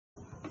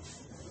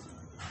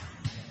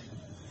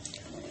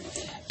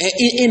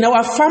In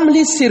our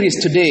family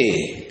series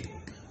today,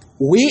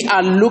 we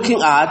are looking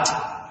at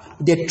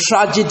the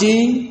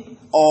tragedy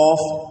of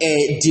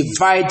a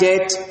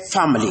divided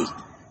family.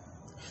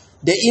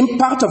 The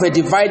impact of a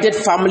divided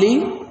family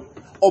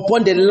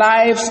upon the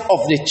lives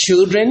of the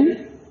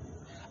children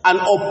and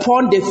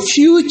upon the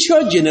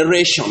future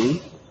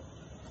generation,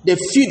 the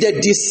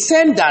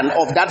descendant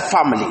of that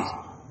family.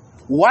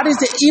 What is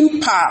the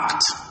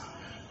impact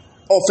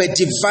of a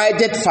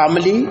divided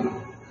family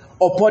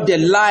upon the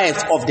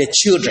life of the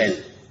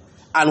children?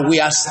 And we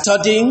are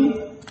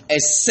studying a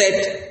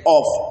set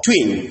of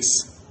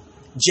twins,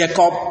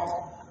 Jacob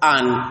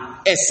and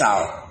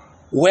Esau.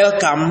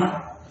 Welcome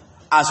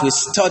as we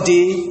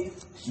study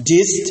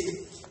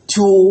these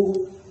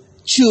two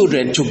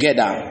children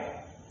together.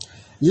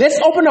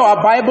 Let's open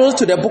our Bibles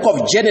to the book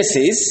of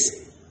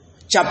Genesis,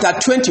 chapter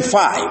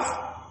 25.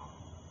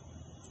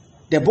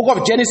 The book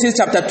of Genesis,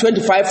 chapter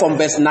 25, from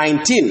verse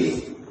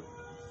 19.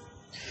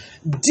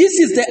 This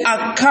is the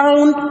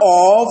account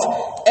of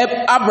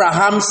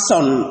Abraham's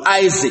son,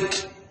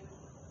 Isaac.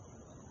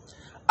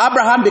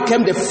 Abraham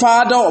became the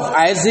father of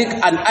Isaac,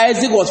 and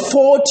Isaac was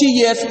 40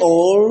 years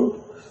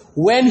old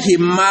when he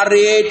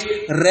married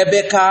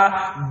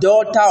Rebekah,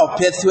 daughter of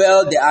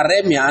Pethuel the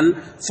Aramean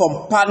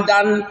from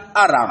Padan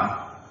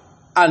Aram,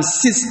 and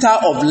sister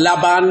of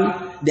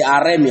Laban the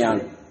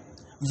Aramean.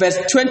 Verse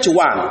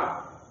 21.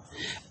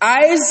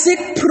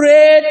 Isaac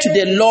prayed to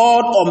the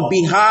Lord on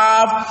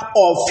behalf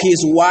of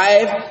his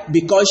wife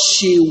because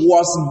she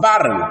was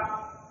barren.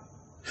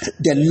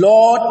 The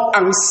Lord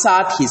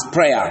answered his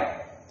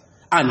prayer,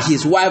 and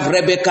his wife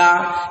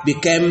Rebekah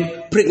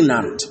became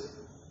pregnant.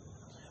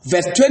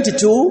 Verse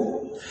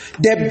 22,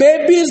 the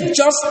babies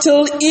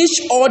jostled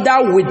each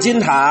other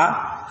within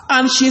her,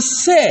 and she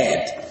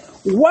said,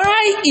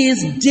 "Why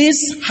is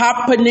this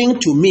happening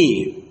to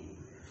me?"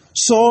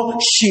 So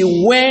she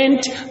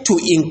went to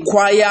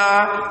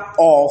inquire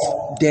of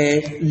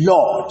the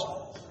Lord.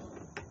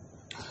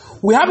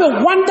 We have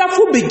a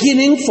wonderful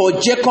beginning for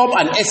Jacob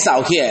and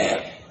Esau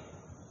here.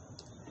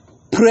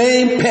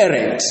 Praying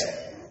parents,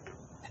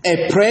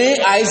 a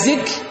praying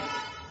Isaac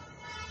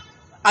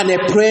and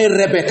a praying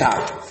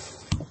Rebekah.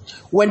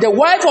 When the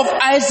wife of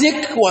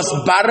Isaac was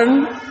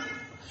barren,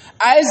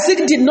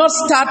 Isaac did not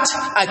start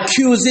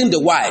accusing the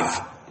wife,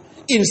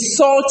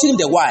 insulting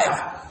the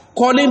wife,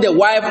 calling the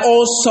wife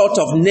all sorts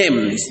of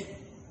names.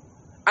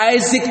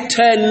 Isaac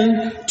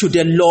turned to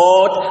the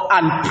Lord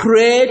and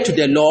prayed to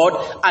the Lord,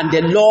 and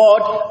the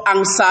Lord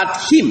answered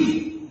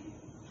him.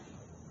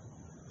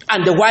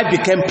 And the wife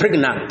became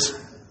pregnant.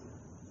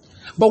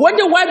 But when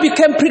the wife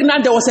became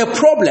pregnant, there was a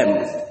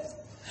problem.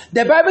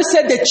 The Bible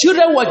said the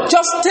children were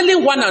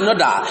jostling one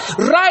another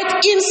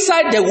right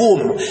inside the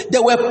womb. They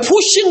were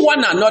pushing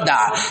one another.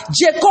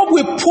 Jacob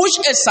will push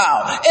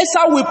Esau.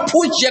 Esau will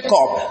push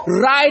Jacob.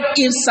 Right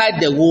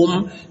inside the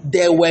womb,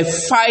 they were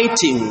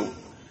fighting.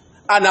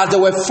 And as they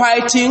were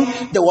fighting,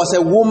 there was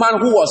a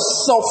woman who was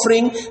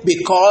suffering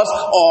because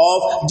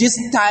of these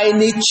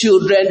tiny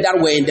children that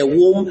were in the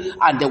womb,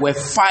 and they were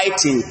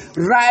fighting.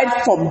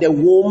 Right from the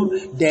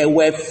womb, they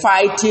were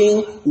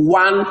fighting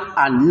one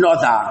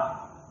another.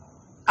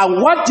 And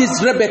what did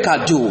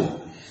Rebekah do?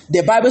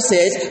 The Bible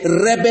says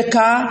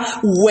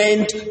Rebekah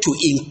went to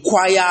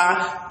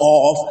inquire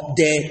of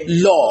the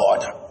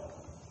Lord.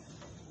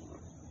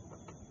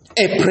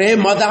 A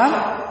praying mother,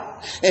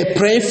 a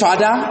praying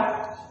father.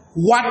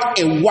 What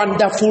a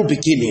wonderful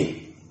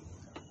beginning.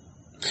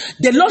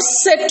 The Lord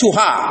said to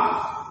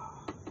her,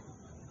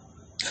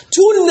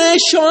 "Two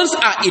nations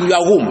are in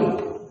your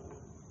womb,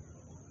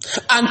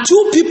 and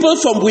two people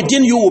from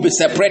within you will be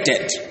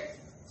separated.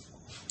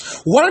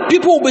 One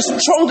people will be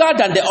stronger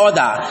than the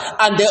other,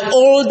 and the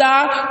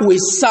older will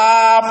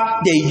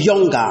serve the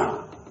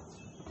younger."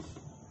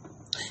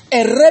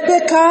 A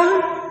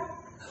Rebekah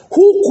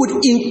who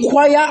could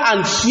inquire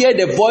and hear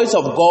the voice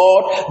of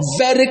God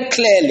very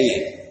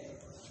clearly.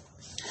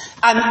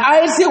 And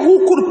Isaac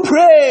who could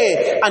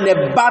pray, and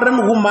a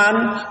barren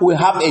woman will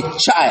have a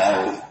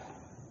child.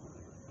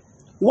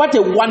 What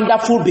a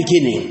wonderful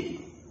beginning.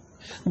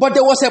 But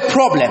there was a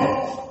problem.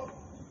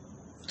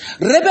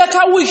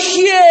 Rebekah will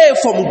hear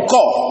from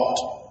God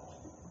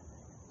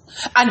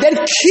and then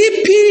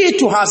keep it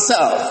to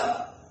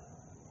herself.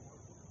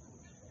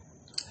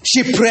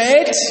 She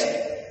prayed.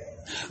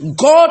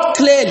 God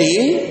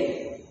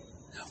clearly,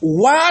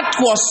 what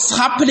was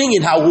happening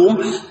in her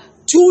womb,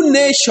 two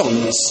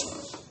nations.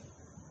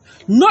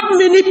 Not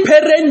many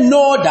parents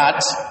know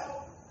that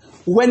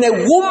when a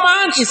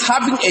woman is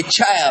having a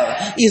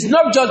child, it's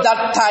not just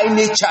that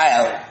tiny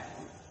child.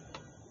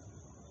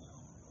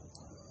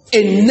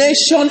 A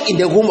nation in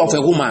the womb of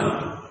a woman.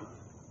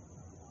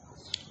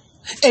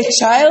 A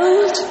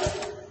child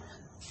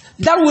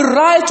that will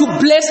rise to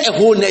bless a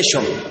whole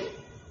nation.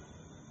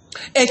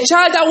 A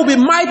child that will be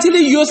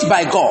mightily used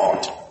by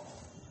God.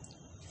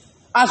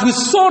 As we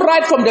saw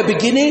right from the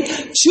beginning,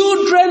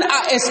 children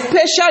are a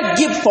special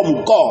gift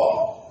from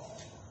God.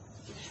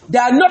 They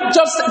are not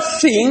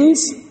just things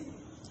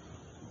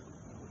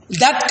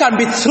that can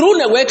be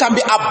thrown away, can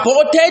be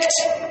aborted.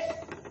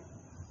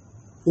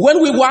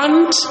 When we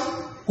want,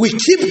 we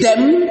keep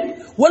them.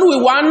 When we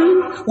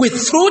want, we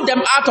throw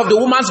them out of the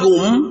woman's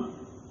womb.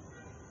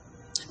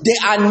 They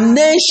are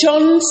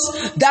nations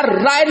that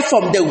right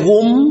from the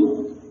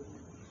womb,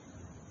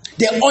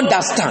 they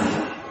understand.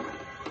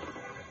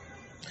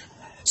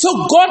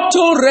 So God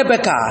told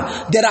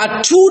Rebekah, there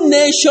are two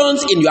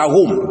nations in your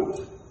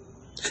womb.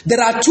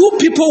 There are two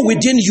people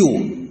within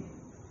you.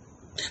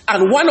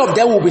 And one of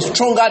them will be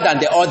stronger than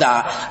the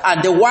other.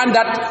 And the one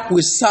that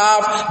will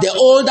serve, the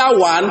older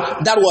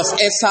one, that was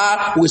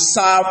Esau, will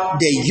serve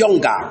the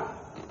younger.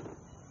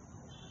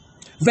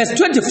 Verse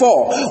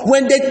 24,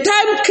 when the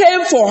time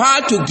came for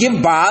her to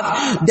give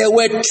birth, there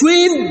were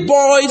twin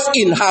boys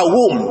in her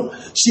womb.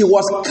 She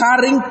was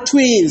carrying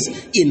twins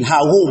in her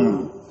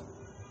womb.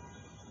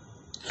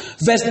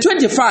 Verse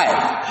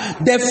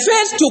 25, the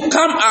first to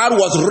come out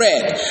was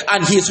red,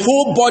 and his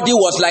whole body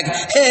was like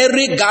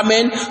hairy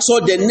garment, so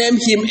they named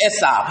him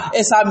Esau.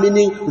 Esau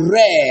meaning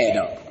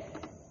red.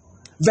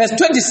 Verse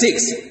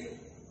 26,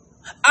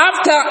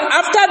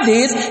 after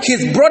this,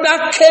 his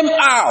brother came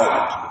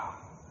out,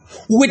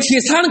 with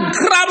his hand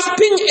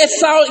grasping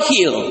Esau's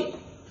heel,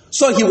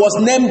 so he was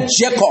named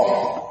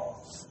Jacob.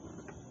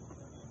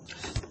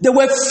 They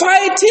were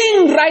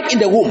fighting right in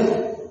the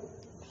womb.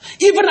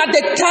 Even at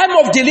the time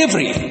of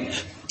delivery,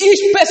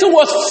 each person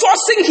was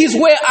forcing his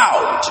way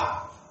out.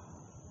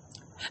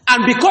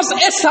 And because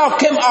Esau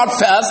came out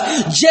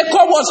first,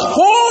 Jacob was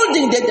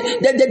holding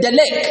the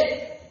leg.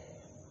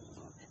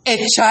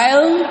 A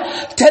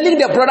child telling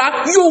the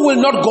brother, you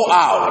will not go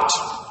out.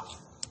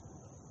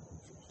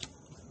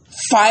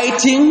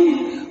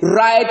 Fighting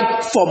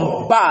right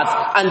from birth.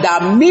 And there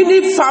are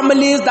many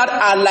families that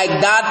are like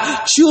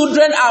that.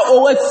 Children are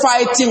always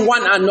fighting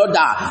one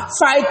another,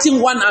 fighting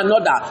one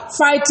another,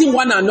 fighting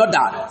one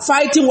another,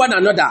 fighting one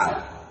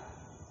another.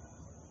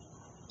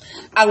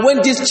 And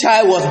when this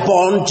child was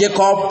born,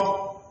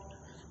 Jacob,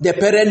 the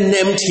parent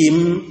named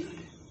him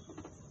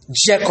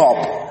Jacob.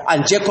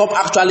 And Jacob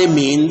actually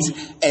means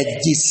a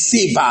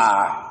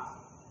deceiver.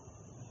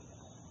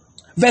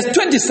 Verse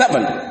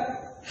 27.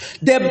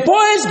 The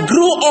boys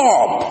grew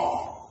up.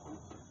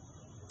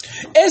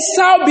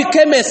 Esau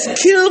became a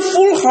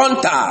skillful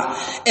hunter,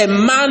 a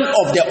man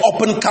of the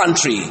open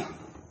country,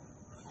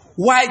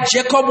 while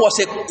Jacob was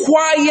a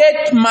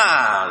quiet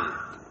man,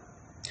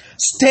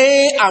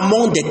 stay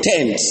among the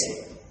tents.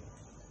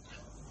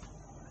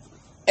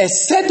 A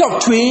set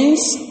of twins,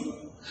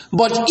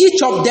 but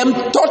each of them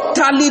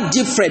totally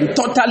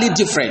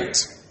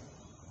different.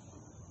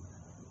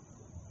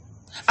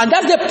 And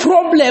that's the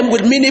problem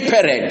with many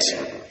parents.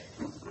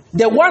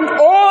 They want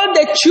all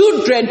the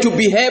children to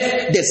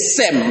behave the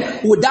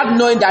same without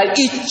knowing that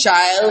each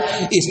child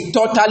is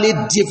totally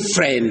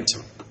different.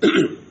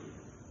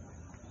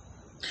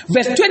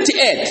 Verse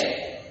 28.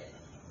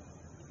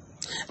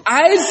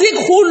 Isaac,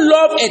 who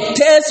loved a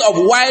taste of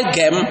wild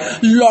game,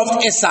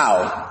 loved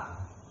Esau,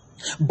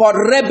 but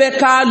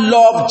Rebekah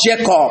loved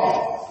Jacob.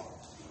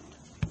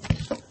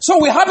 So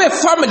we have a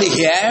family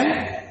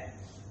here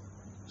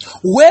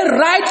where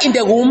right in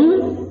the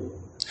womb,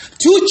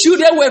 two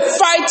children were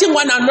fighting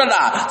one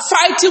another.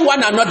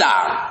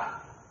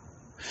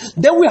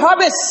 Then we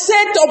have a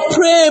set of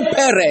praying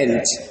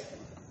parents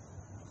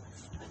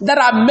that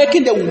are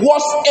making the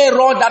worst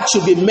error that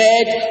should be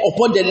made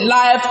upon the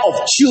life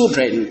of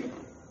children.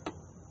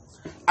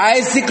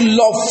 Isaac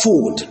loved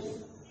food.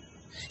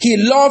 He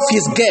loved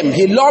his game.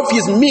 He loved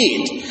his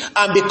meat.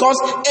 And because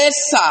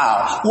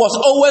Esau was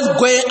always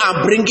going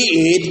and bringing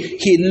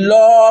it, he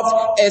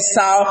loved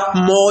Esau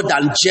more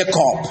than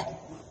Jacob.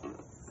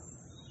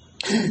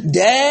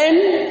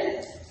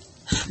 Then,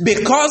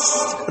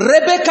 because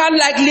Rebekah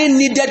likely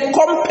needed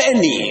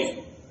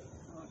company,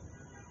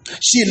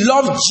 she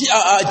loved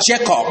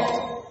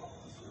Jacob.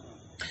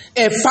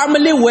 A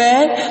family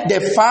where the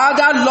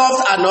father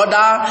loves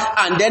another,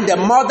 and then the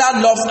mother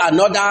loves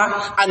another,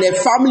 and a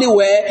family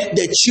where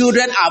the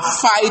children are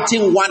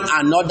fighting one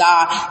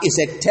another is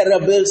a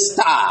terrible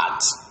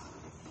start.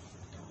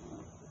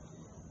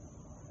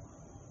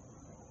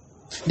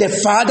 The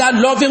father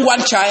loving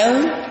one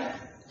child,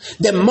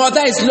 the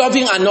mother is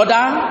loving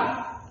another,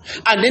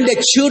 and then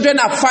the children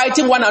are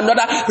fighting one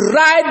another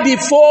right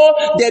before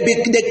they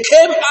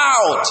came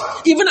out.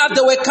 Even as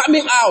they were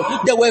coming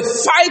out, they were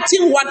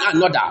fighting one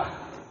another.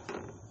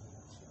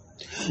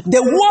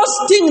 The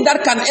worst thing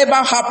that can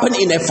ever happen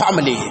in a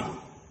family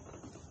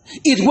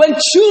is when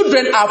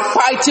children are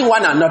fighting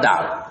one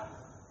another.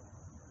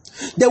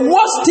 The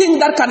worst thing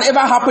that can ever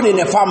happen in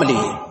a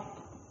family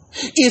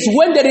is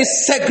when there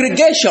is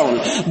segregation.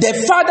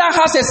 The father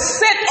has a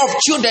set of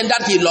children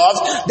that he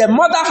loves. The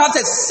mother has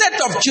a set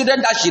of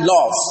children that she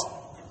loves.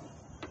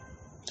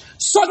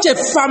 Such a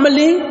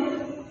family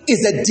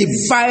is a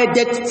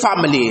divided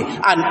family,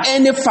 and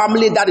any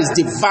family that is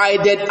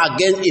divided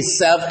against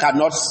itself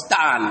cannot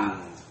stand.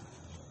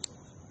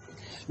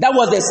 That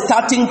was the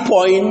starting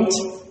point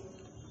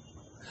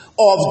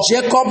of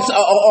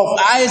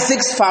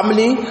Isaac's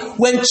family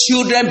when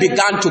children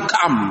began to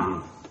come.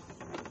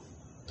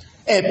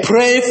 a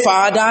praying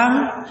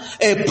father,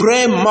 a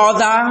praying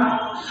mother,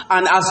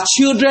 and as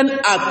children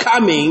are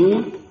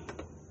coming,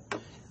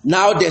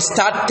 now they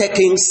start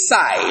taking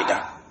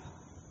side.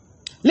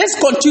 Let's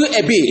continue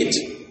a bit.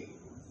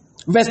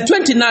 Verse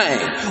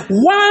 29.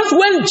 Once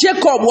when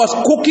Jacob was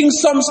cooking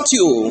some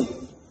stew,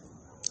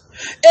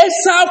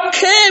 Esau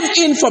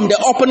came in from the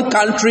open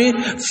country,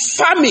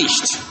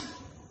 famished.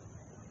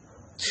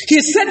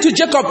 He said to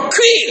Jacob,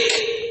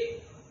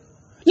 "Quick,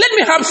 let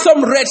me have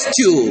some red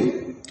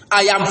stew.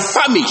 I am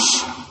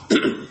famished."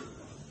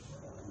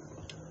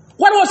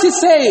 What was he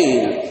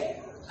saying?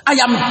 I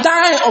am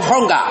dying of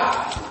hunger.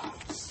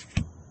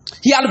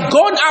 He had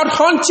gone out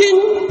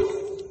hunting,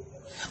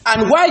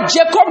 and while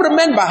Jacob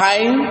remained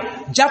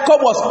behind,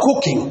 Jacob was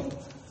cooking.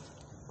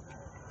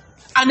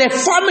 And a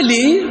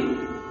family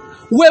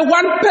where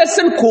one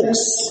person cooks,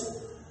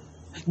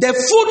 the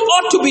food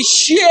ought to be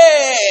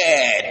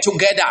shared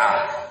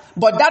together.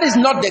 But that is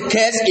not the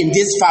case in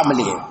this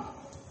family.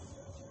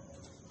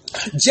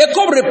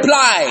 Jacob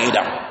replied,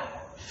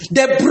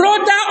 the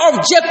brother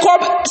of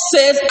Jacob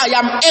says, I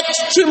am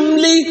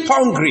extremely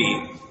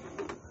hungry.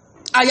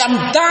 I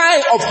am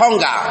dying of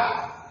hunger.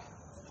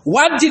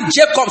 What did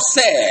Jacob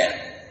say?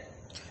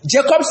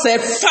 Jacob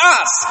said,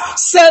 first,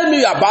 sell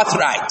me your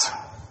birthright.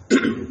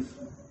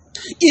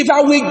 If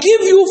I will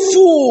give you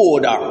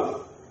food,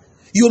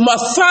 you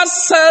must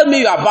first sell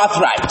me your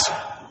birthright.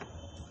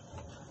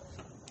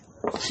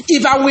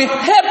 If I will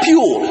help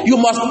you, you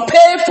must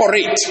pay for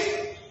it.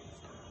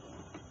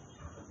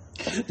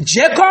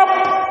 Jacob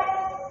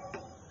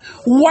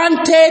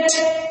wanted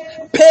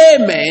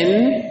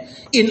payment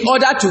in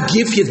order to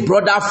give his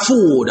brother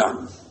food.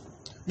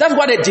 That's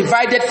what a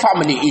divided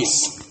family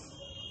is.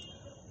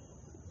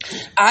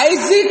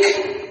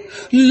 Isaac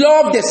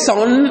loved the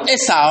son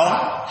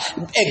Esau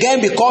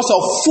again because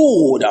of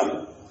food.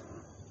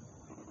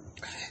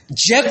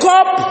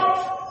 Jacob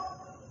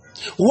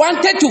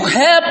wanted to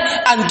help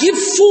and give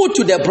food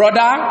to the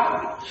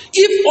brother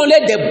if only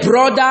the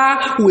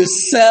brother will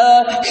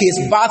sell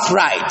his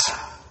birthright.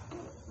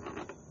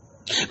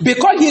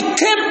 Because he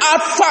came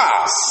out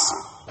first.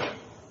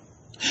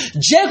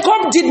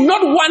 Jacob did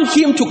not want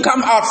him to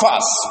come out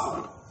first.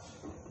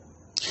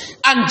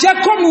 And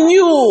Jacob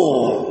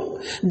knew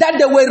that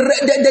there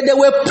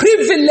were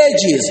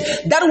privileges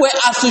that were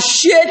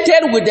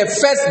associated with the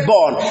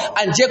firstborn.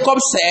 And Jacob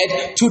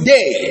said,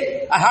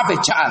 today I have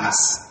a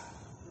chance.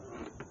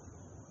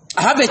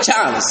 I have a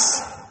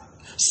chance.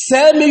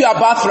 Sell me your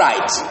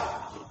birthright.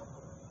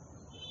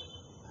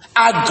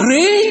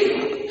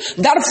 Agree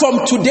that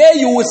from today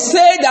you will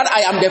say that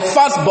I am the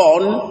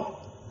firstborn,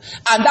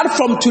 and that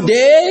from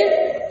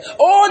today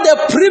all the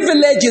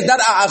privileges that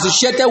are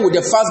associated with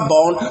the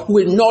firstborn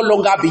will no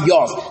longer be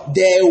yours.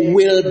 They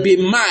will be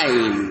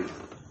mine.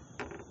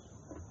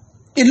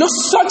 It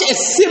looks such a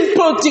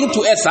simple thing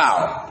to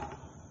Esau.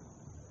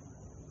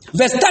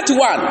 Verse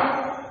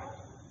 31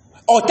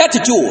 or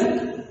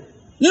 32.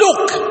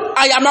 Look,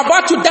 I am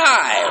about to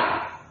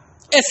die.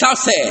 Esau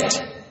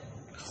said,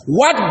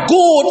 what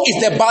good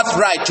is the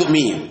birthright to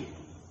me?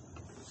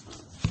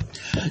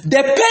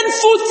 The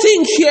painful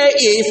thing here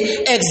is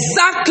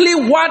exactly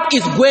what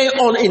is going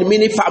on in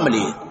many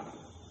families.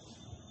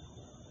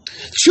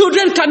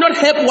 Children cannot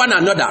help one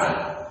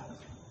another.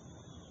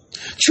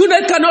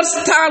 Children cannot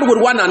stand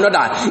with one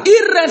another.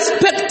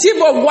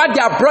 Irrespective of what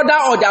their brother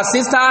or their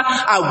sister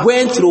are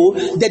going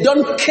through, they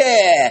don't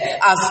care.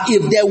 As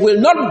if they will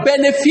not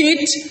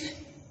benefit,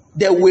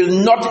 they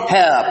will not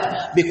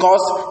help,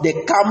 because they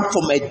come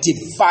from a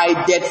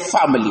divided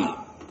family.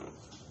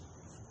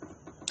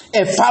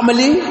 A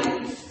family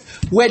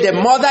where the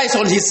mother is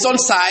on his own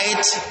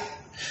side,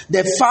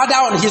 the father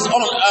on his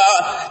own,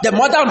 the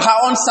mother on her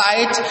own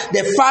side,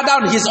 the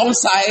father on his own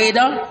side.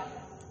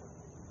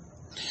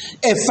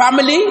 A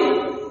family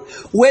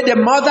where the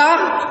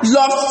mother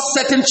loves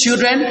certain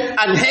children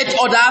and hates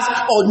others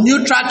or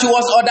neutral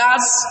towards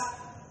others.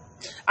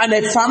 And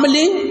a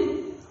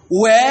family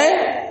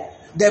where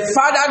the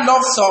father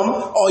loves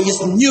some or is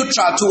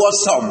neutral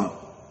towards some.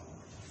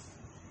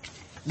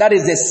 That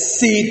is the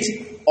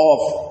seed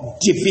of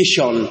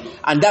division.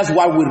 And that's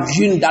why we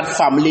ruin that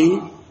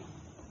family.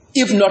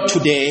 If not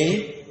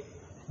today,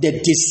 the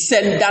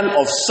descendant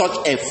of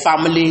such a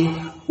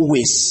family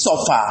will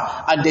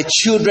suffer, and the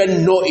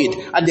children know it,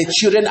 and the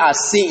children are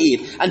seeing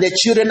it, and the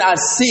children are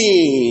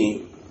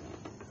seeing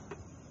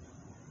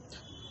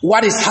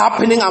what is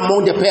happening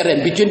among the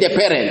parents, between the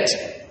parents.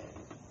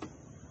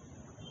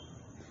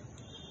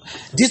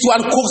 This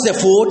one cooks the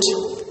food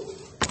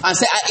and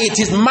says, it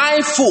is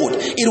my food.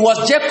 It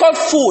was Jacob's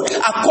food.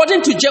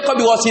 According to Jacob,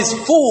 it was his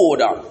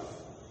food.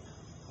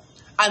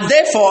 And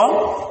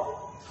therefore,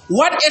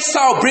 what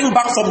Esau bring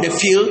back from the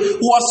field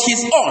was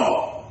his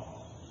own.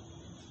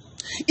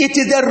 It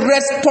is the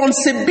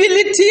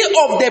responsibility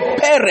of the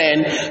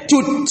parent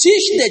to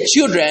teach the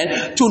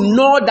children to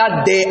know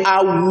that they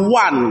are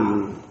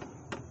one.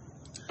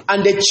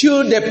 And the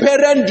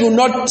parent do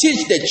not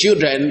teach the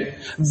children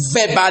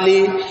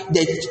verbally.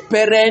 The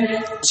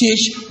parent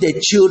teach the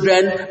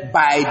children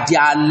by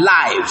their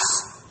lives.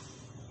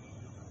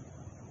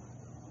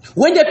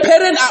 When the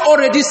parents are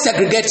already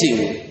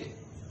segregating,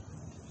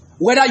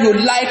 whether you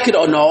like it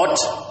or not,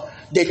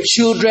 the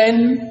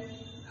children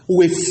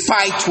will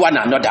fight one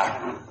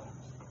another.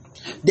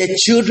 The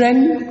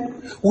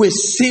children will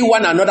see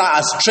one another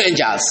as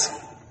strangers.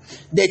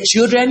 The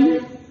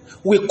children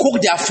will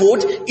cook their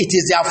food. It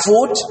is their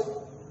food.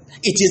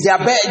 It is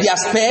their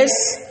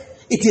space.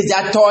 It is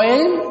their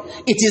toy.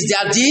 It is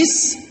their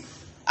this.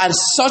 And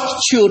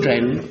such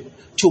children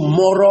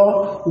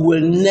tomorrow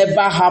will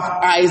never have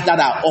eyes that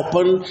are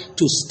open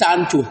to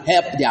stand to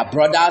help their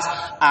brothers.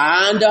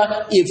 And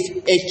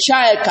if a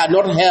child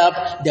cannot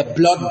help the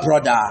blood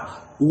brother,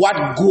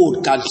 what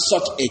good can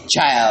such a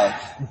child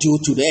do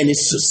to any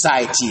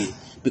society?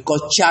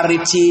 Because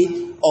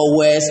charity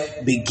always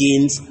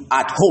begins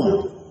at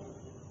home.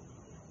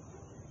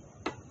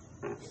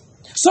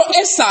 So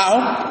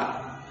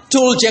Esau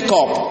told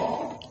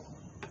Jacob,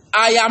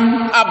 I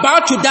am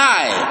about to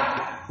die.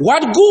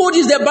 What good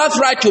is the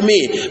birthright to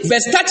me?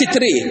 Verse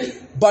 33.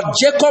 But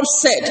Jacob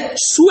said,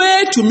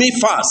 swear to me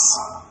first.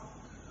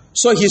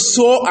 So he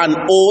swore an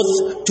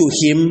oath to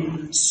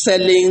him,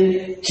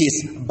 selling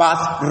his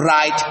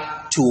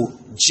birthright to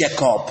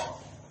Jacob.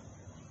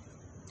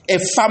 A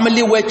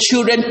family where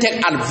children take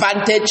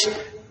advantage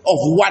of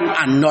one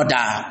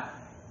another.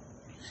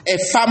 A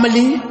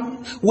family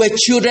where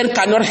children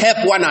cannot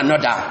help one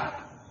another.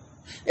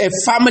 A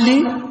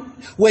family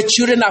where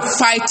children are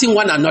fighting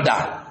one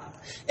another.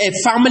 A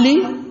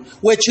family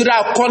where children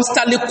are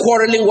constantly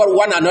quarreling with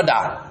one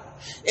another.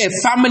 A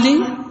family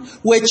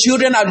where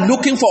children are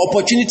looking for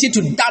opportunity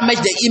to damage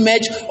the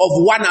image of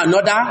one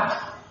another.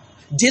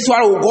 This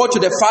one will go to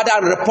the father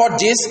and report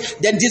this.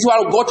 Then this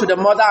one will go to the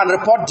mother and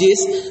report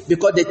this.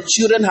 Because the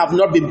children have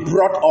not been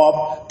brought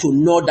up to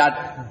know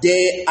that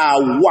they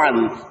are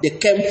one. They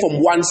came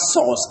from one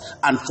source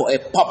and for a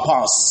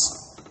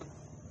purpose.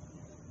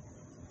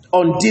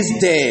 On this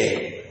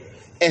day,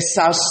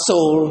 Esau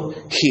sold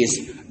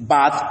his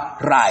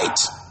birthright.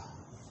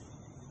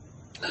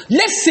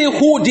 Let's see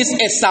who this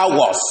Esau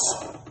was.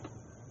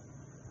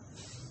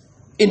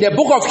 In the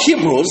book of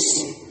Hebrews,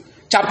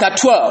 chapter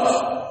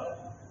 12.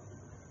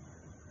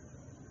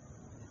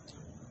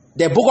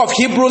 The book of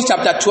Hebrews,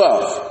 chapter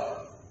 12.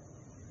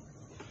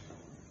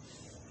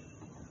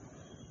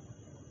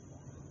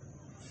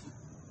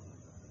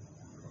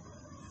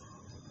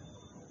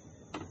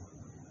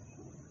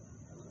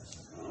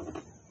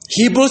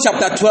 Hebrews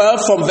chapter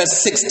 12 from verse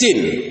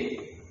 16.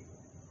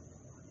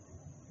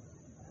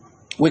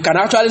 We can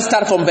actually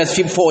start from verse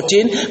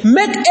 14.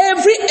 Make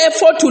every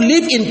effort to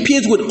live in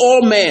peace with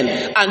all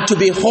men and to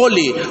be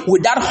holy.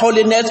 Without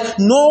holiness,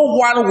 no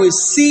one will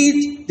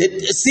see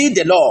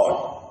the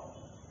Lord.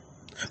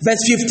 Verse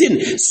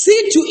 15.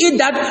 See to it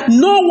that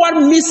no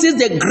one misses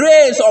the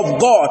grace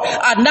of God,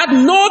 and that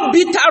no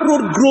bitter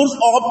root grows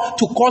up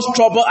to cause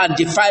trouble and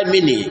defile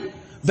many.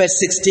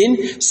 Verse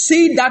 16,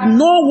 see that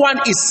no one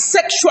is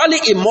sexually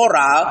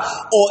immoral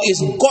or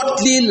is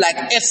godly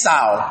like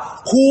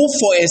Esau, who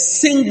for a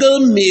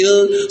single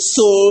meal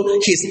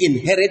sold his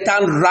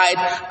inheritance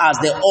right as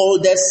the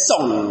oldest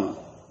son.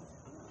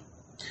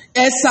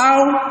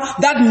 Esau,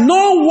 that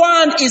no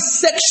one is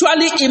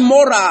sexually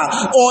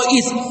immoral or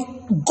is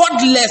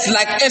godless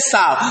like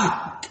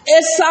Esau.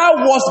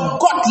 Esau was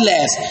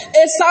godless.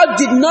 Esau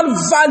did not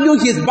value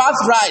his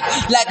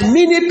birthright like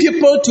many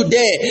people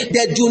today.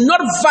 They do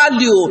not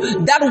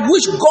value that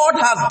which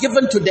God has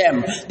given to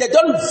them. They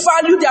don't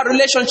value their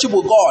relationship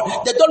with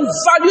God. They don't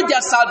value their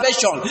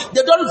salvation.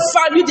 They don't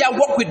value their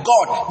work with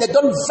God. They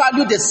don't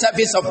value the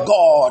service of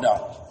God.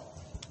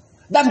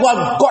 That's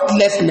what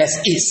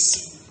godlessness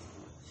is.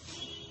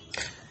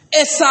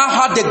 Esau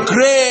had the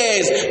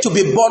grace to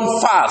be born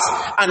fast,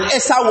 and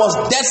Esau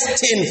was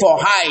destined for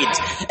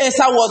height.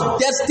 Esau was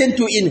destined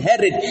to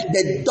inherit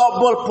the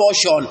double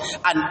portion,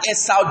 and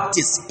Esau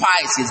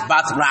despised his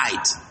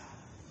birthright.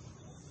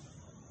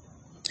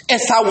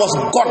 Esau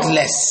was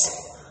godless.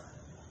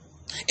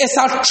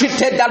 Esau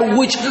treated that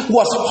which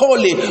was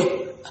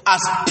holy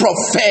as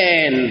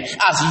profane,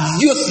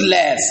 as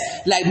useless,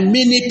 like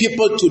many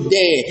people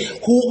today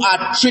who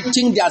are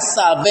treating their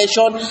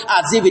salvation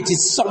as if it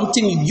is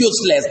something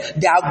useless.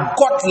 They are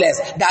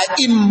godless, they are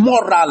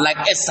immoral like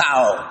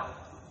Esau.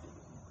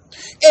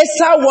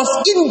 Esau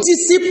was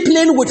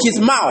indisciplined with his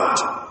mouth.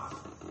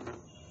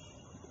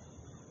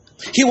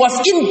 He was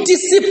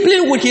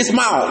indisciplined with his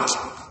mouth.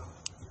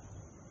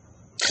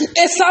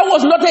 Esau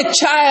was not a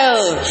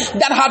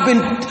child that had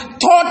been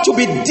taught to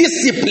be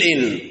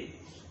disciplined.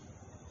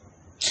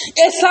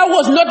 Esau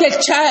was not a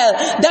child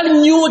that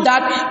knew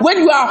that when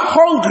you are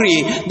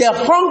hungry, the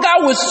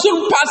hunger will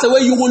soon pass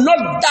away. You will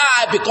not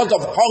die because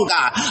of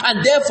hunger,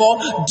 and therefore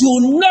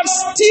do not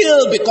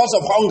steal because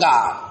of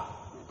hunger.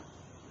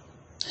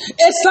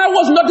 Esau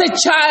was not a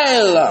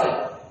child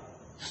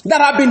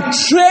that had been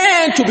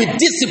trained to be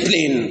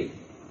disciplined.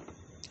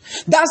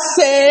 That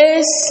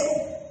says,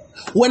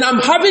 when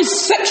I'm having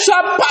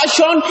sexual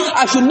passion,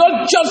 I should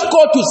not just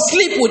go to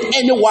sleep with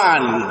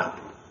anyone.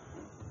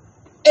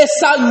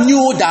 Esau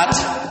knew that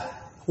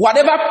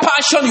Whatever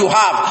passion you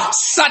have,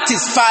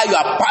 satisfy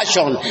your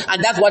passion.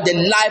 And that's what the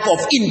life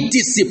of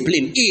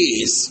indiscipline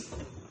is.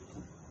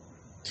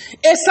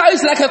 Esau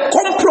is like a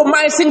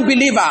compromising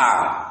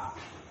believer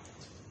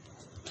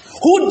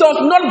who does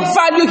not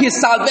value his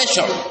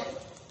salvation.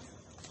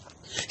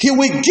 He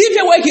will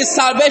give away his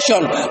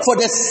salvation for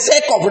the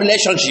sake of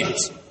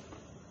relationships.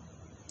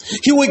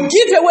 He will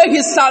give away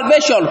his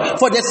salvation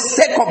for the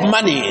sake of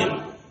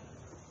money.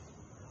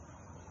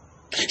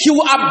 He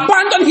will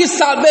abandon his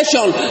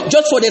salvation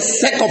just for the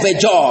sake of a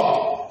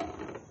job.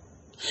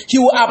 He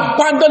will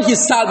abandon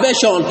his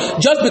salvation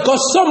just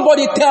because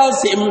somebody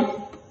tells him,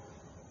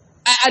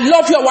 I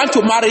love you, I want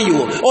to marry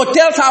you. Or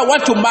tells her, I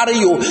want to marry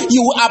you.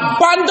 You will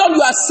abandon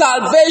your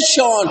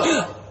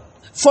salvation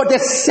for the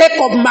sake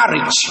of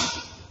marriage.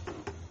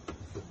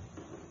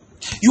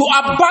 You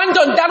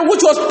abandon that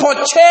which was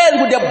purchased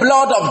with the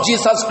blood of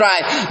Jesus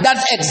Christ.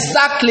 That's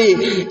exactly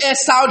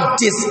Esau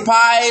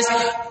despised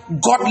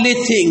godly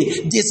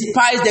thing,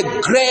 despised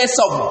the grace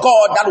of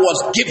God that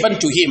was given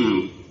to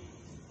him.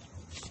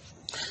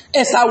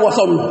 Esau was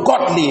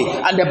ungodly,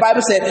 and the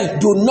Bible said,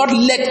 do not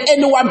let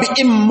anyone be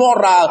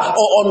immoral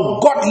or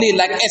ungodly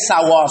like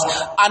Esau was,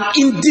 an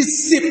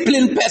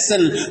indisciplined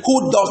person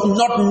who does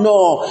not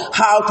know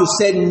how to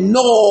say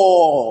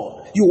no.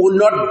 You will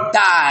not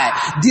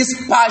die. This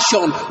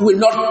passion will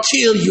not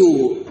kill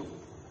you.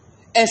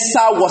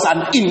 Esau was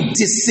an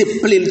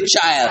indisciplined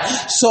child,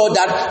 so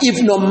that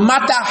if no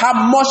matter how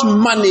much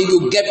money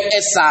you gave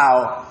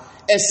Esau,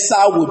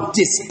 Esau would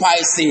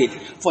despise it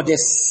for the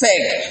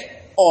sake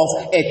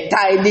of a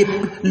tiny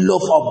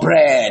loaf of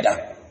bread.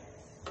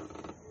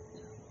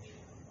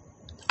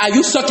 Are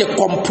you such a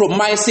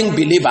compromising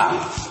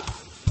believer?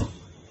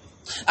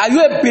 Are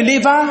you a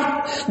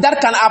believer that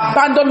can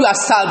abandon your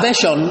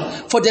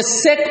salvation for the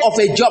sake of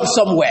a job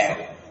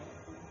somewhere?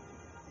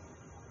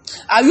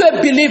 Are you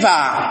a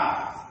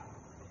believer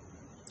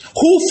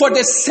who, for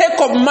the sake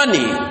of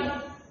money,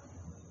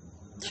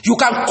 you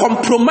can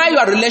compromise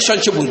your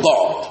relationship with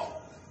God?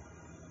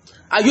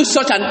 Are you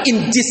such an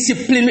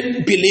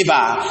indisciplined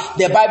believer?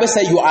 The Bible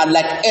says you are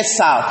like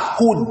Esau,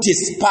 who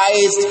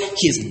despised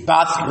his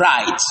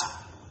birthright.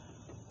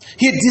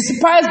 He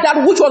despised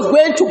that which was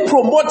going to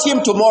promote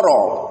him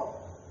tomorrow.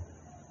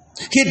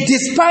 He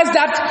despised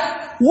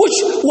that which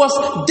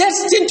was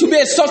destined to be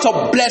a sort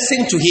of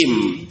blessing to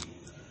him.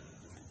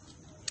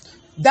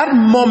 That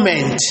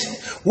moment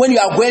when you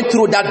are going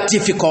through that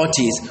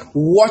difficulties,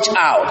 watch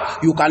out.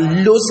 You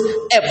can lose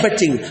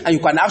everything, and you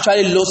can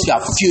actually lose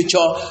your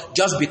future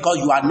just because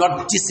you are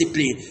not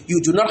disciplined. You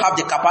do not have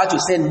the capacity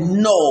to say,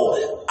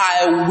 no,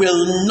 I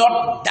will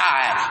not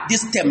die.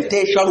 This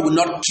temptation will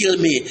not kill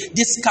me.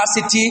 This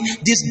scarcity,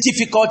 this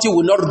difficulty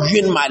will not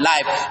ruin my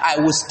life. I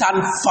will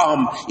stand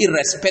firm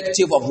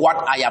irrespective of what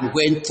I am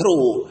going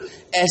through.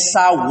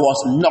 Esau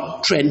was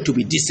not trained to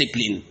be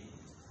disciplined.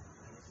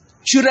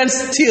 Children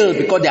steal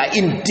because they are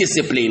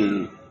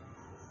indisciplined.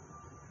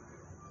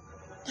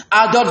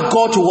 Adults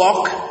go to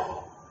work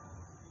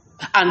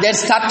and then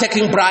start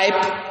taking bribe,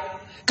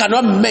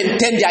 cannot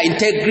maintain their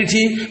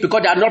integrity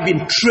because they have not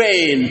been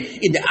trained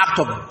in the act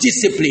of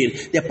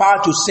discipline, the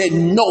power to say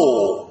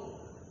no.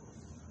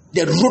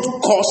 The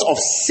root cause of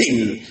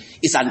sin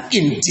is an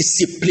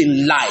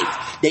indisciplined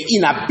life, the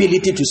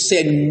inability to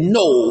say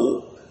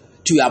no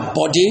to your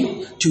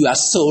body, to your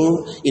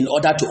soul, in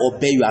order to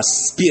obey your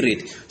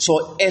spirit.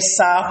 So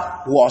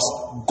Esau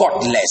was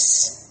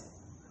godless,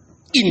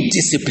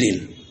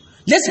 indisciplined.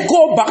 Let's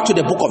go back to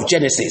the book of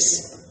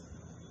Genesis.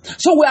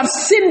 So we have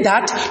seen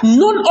that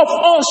none of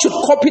us should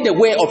copy the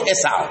way of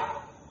Esau.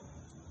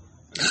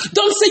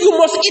 Don't say you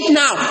must eat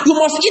now, you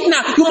must eat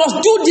now, you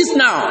must do this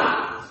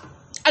now.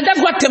 And that's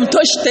what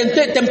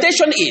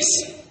temptation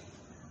is.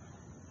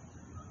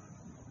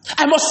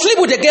 I must sleep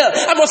with a girl.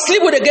 I must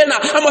sleep with a girl now.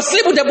 I must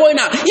sleep with a boy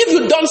now. If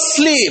you don't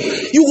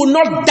sleep, you will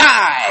not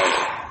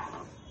die.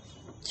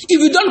 If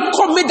you don't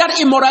commit that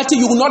immorality,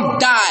 you will not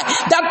die.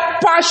 That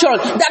passion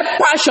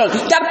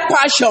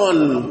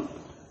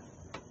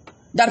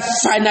that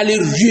finally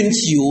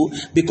ruins you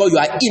because you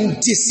are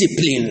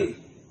indisciplined.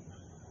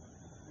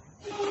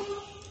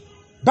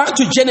 Back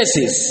to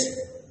Genesis.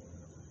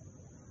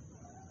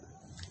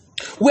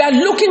 We are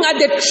looking at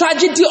the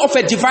tragedy of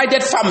a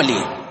divided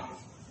family.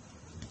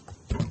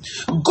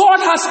 God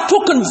has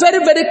spoken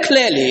very, very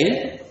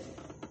clearly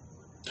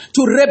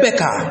to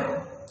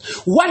Rebekah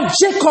what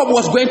Jacob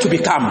was going to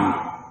become.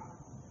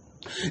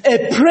 A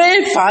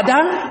praying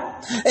father,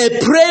 a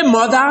praying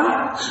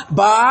mother,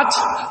 but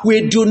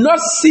we do not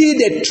see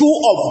the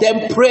two of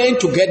them praying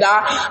together,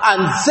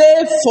 and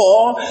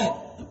therefore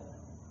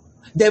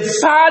the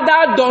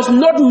father does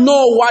not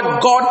know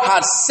what God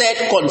has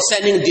said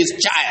concerning this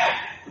child.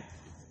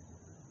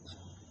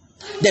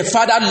 The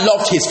father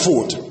loved his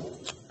food.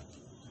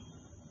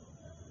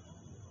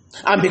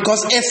 And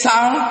because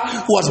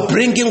Esau was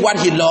bringing what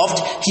he loved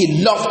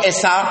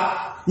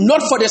Esau,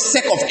 not for the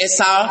sake of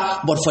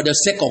Esau, but for the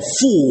sake of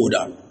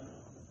food.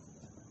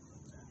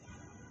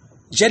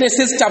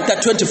 Genesis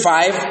chapter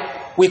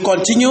 25, we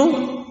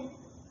continue.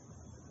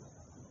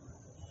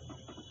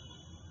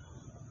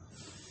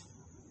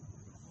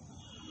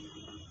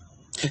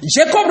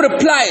 Jacob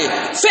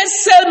replied,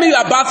 first sell me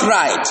your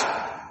birthright.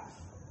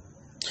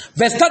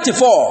 Verse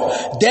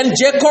 34, then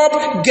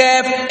Jacob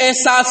gave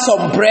Esau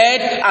some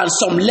bread and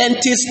some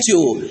lentil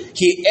stew.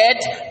 He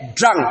ate,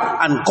 drank,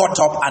 and got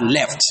up and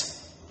left.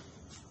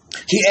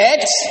 He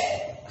ate,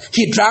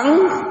 he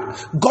drank,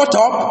 got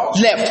up,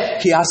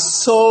 left. He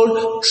has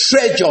sold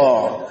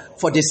treasure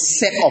for the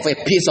sake of a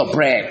piece of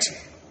bread.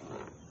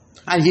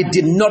 And he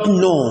did not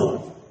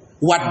know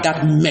what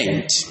that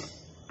meant.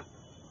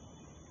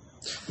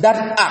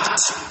 That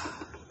act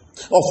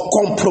of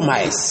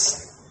compromise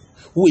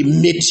will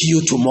meet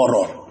you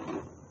tomorrow.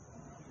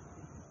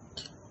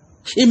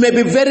 It may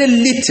be very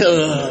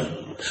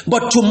little,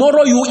 but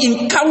tomorrow you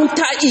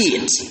encounter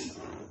it.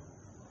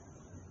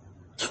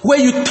 Where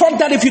you thought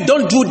that if you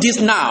don't do this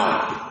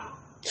now,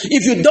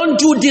 if you don't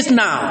do this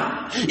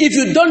now, if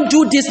you don't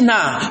do this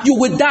now, you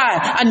will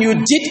die, and you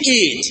did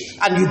it,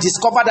 and you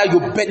discover that you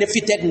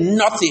benefited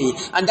nothing.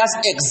 And that's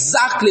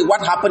exactly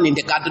what happened in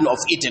the Garden of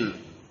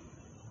Eden.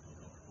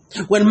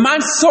 When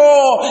man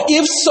saw,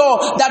 Eve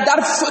saw that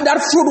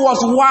fruit was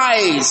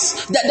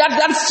wise,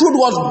 that fruit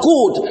was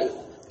good,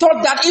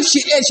 thought that if she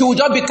ate, she would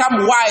just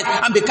become wise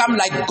and become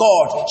like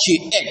God.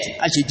 She ate,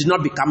 and she did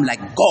not become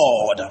like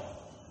God.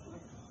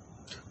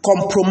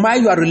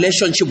 Compromise your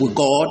relationship with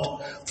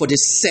God for the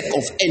sake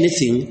of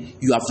anything,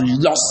 you have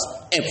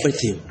lost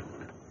everything.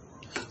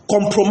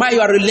 Compromise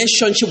your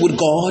relationship with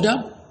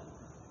God,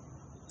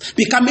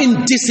 become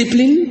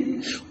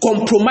indisciplined,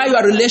 compromise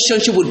your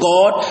relationship with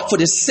God for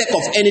the sake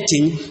of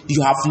anything,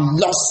 you have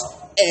lost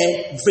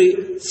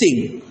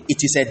everything. It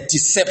is a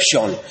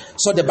deception.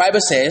 So the Bible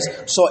says,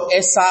 so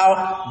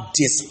Esau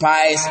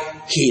despised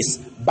his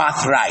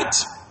birthright.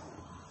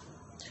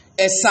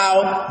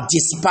 Esau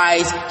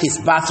despised his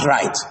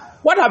birthright.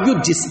 What have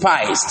you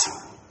despised?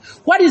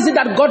 What is it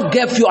that God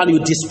gave you and you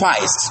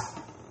despised?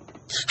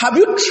 Have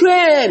you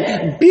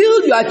trained,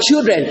 build your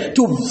children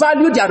to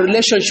value their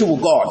relationship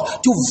with God,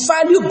 to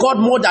value God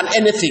more than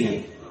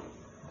anything?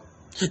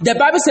 The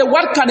Bible says,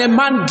 what can a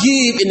man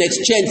give in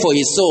exchange for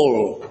his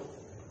soul?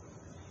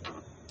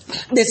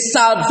 The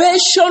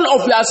salvation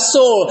of your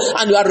soul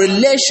and your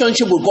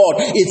relationship with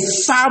God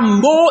is far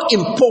more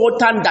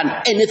important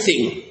than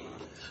anything.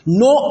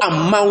 No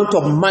amount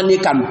of money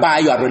can buy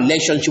your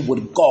relationship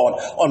with God.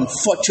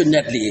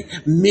 Unfortunately,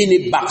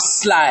 many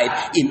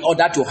backslide in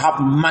order to have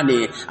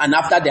money, and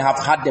after they have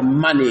had the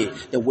money,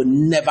 they will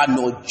never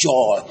know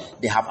joy.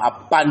 They have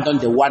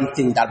abandoned the one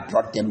thing that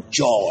brought them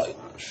joy,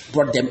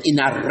 brought them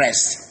inner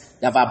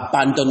rest. They have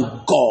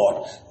abandoned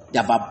God. They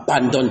have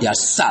abandoned their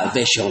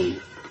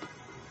salvation.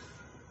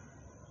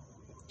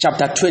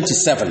 Chapter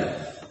 27,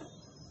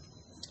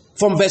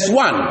 from verse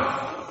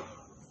 1.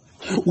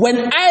 When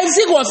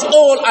Isaac was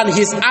old and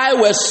his eyes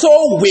were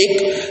so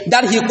weak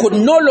that he could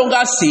no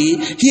longer see,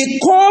 he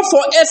called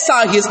for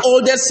Esau, his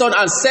oldest son,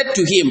 and said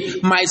to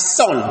him, my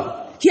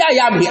son, here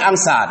I am, he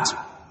answered.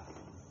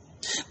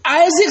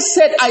 Isaac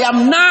said, I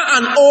am now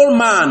an old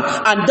man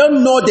and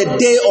don't know the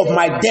day of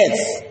my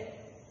death.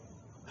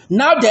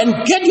 Now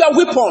then, get your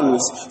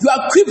weapons, your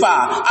quiver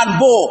and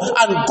bow,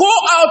 and go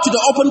out to the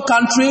open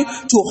country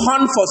to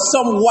hunt for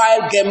some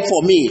wild game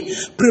for me.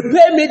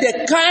 Prepare me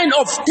the kind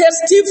of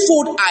tasty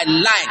food I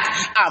like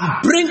and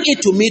bring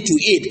it to me to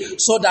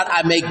eat, so that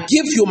I may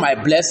give you my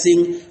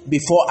blessing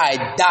before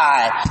I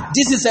die.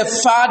 This is a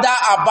father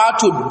about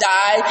to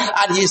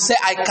die, and he said,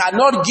 I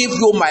cannot give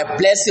you my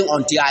blessing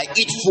until I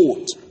eat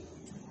food.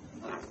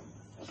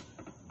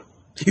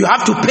 You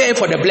have to pay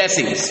for the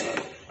blessings.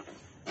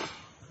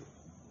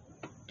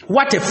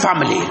 What a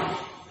family.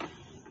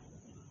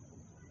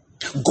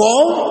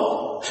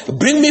 Go,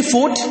 bring me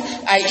food,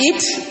 I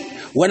eat.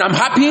 When I'm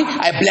happy,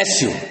 I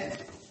bless you.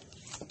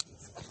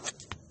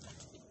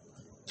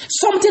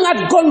 Something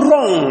had gone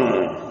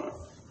wrong.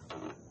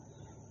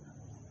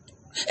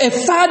 A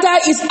father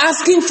is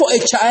asking for a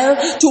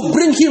child to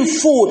bring him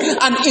food.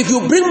 And if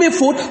you bring me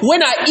food,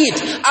 when I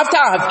eat, after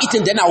I have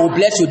eaten, then I will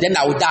bless you, then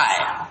I will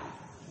die.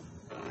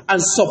 And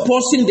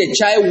supposing the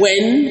child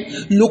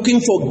went looking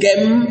for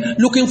game,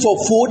 looking for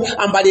food,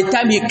 and by the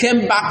time he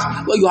came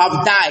back, well, you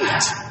have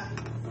died.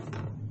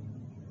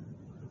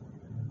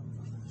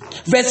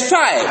 Verse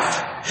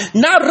 5.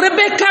 Now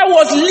Rebekah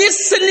was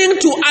listening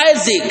to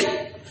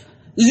Isaac,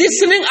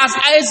 listening as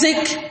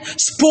Isaac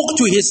spoke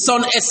to his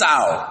son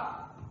Esau.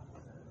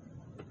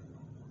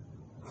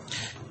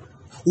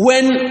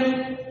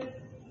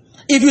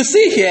 If you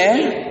see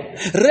here,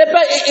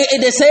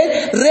 they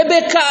say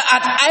Rebekah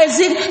and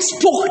Isaac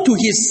spoke to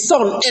his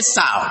son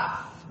Esau.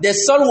 The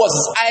son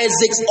was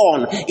Isaac's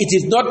own. It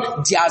is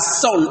not their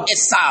son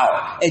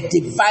Esau. A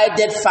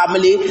divided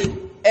family.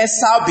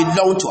 Esau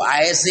belonged to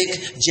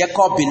Isaac.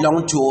 Jacob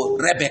belonged to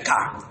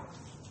Rebekah.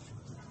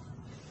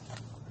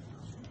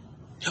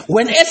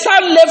 When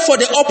Esau left for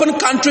the open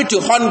country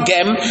to hunt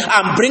game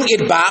and bring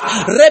it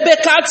back,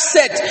 Rebekah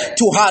said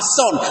to her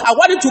son, I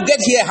want you to get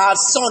here, her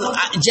son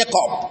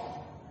Jacob.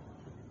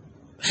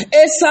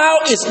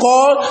 Esau is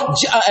called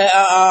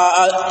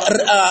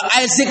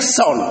Isaac's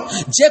son.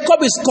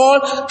 Jacob is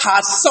called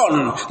her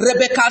son,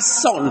 Rebekah's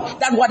son.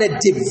 That's what a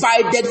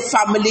divided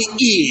family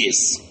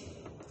is.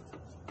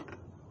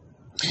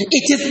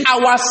 It is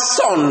our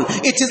son.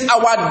 It is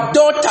our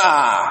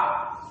daughter.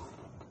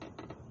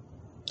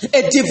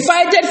 A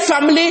divided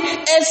family.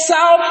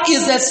 Esau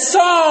is the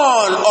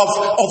son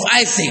of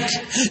Isaac.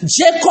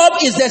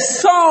 Jacob is the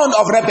son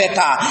of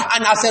Rebekah.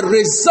 And as a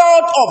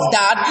result of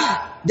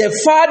that, the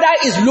father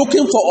is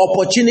looking for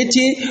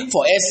opportunity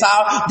for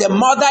Esau. The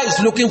mother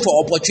is looking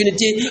for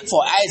opportunity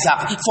for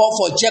Isaac,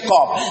 for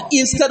Jacob.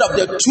 Instead of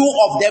the two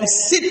of them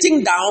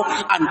sitting down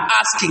and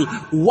asking,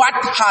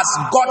 what has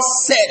God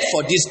said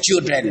for these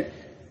children?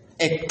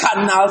 A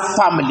carnal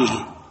family.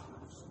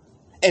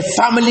 A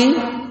family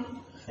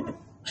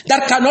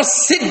that cannot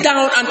sit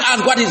down and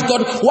ask what has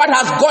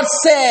God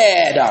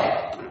said.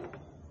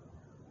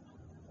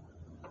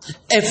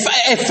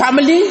 A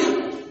family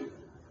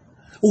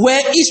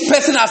where each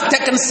person has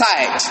taken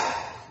side.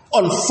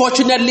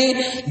 Unfortunately,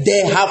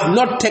 they have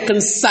not taken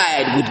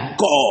side with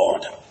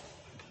God.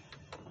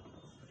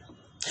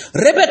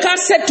 Rebekah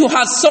said to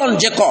her son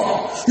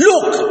Jacob,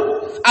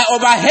 look, I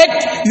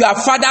overheard your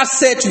father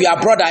say to your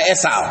brother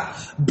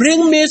Esau,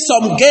 bring me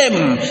some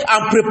game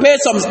and prepare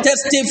some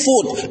tasty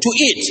food to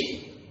eat,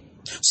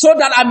 so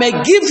that I may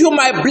give you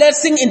my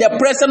blessing in the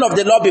presence of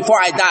the Lord before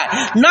I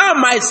die. Now,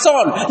 my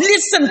son,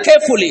 listen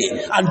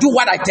carefully and do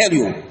what I tell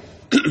you.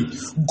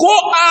 Go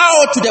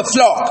out to the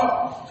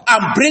flock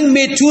and bring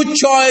me 2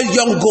 choice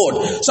young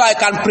goats, so I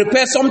can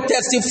prepare some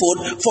tasty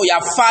food for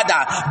your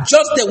father,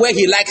 just the way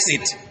he likes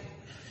it.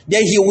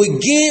 Then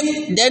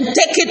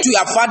take it to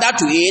your father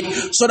to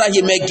eat, so that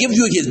he may give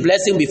you his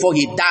blessing before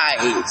he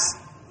dies.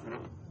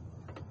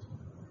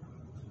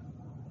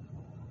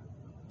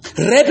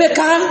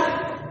 Rebekah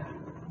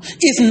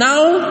is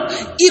now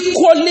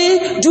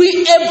equally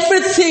doing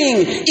everything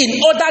in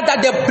order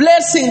that the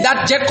blessing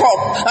that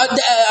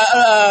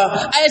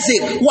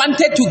Isaac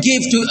wanted to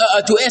give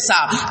to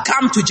Esau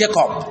come to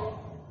Jacob.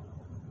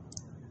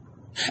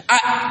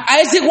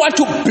 Isaac wants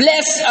to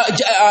bless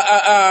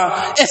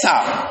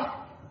Esau.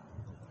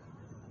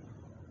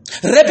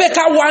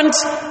 Rebekah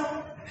wants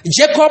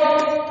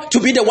Jacob to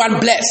be the one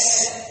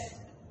blessed.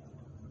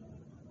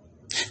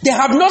 They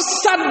have not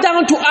sat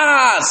down to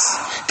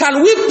ask,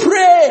 can we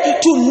pray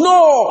to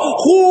know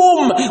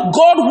whom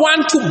God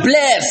wants to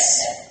bless?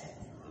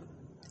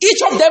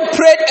 Each of them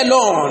prayed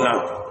alone.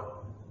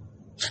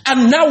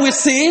 And now we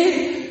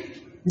see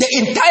the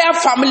entire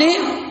family,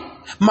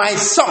 my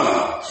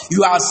son,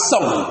 you are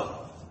son.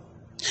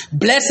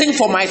 Blessing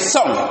for my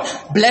son,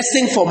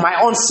 blessing for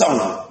my own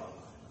son.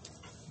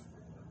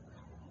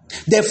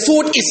 The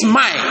food is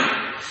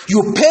mine.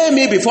 You pay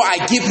me before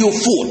I give you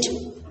food.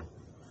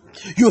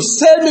 You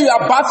sell me your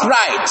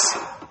birthright.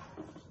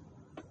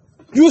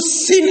 You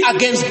sin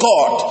against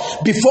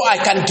God before I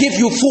can give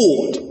you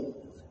food.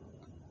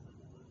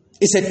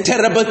 It's a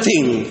terrible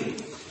thing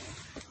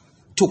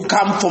to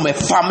come from a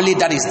family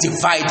that is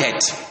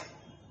divided.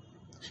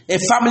 A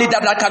family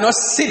that cannot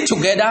sit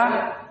together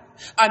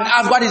and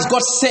ask what is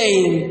God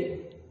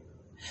saying.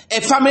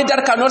 A family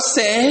that cannot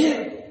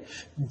say,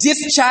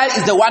 this child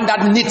is the one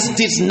that needs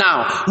this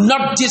now,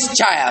 not this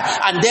child.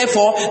 And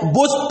therefore,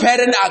 both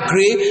parents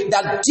agree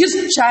that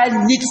this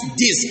child needs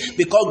this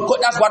because God,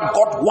 that's what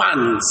God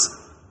wants.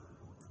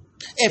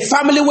 A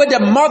family where the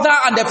mother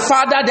and the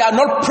father, they are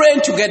not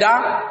praying together.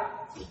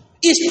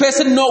 Each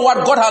person knows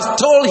what God has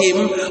told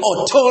him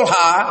or told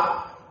her.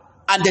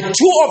 And the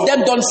two of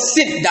them don't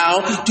sit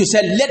down to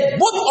say, let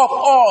both of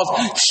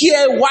us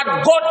hear what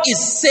God is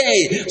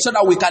saying so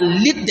that we can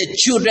lead the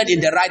children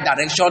in the right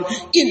direction,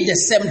 in the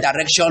same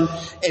direction.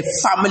 A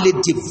family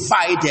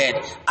divided,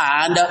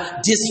 and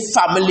this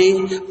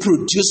family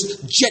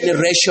produced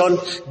generation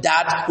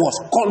that was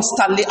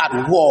constantly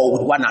at war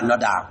with one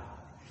another.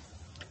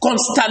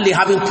 Constantly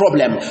having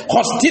problem,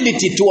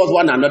 hostility towards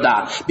one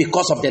another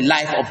because of the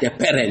life of the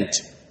parent.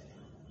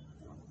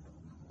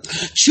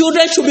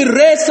 Children should be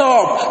raised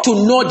up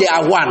to know they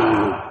are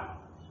one.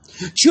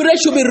 Children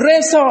should be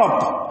raised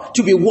up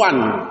to be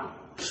one.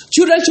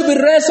 Children should be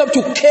raised up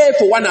to care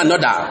for one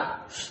another.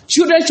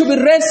 Children should be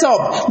raised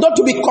up not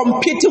to be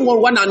competing with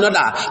one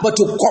another, but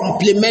to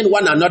complement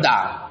one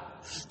another.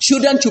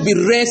 Children should be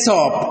raised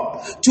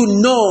up to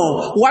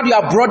know what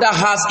your brother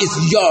has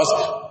is yours.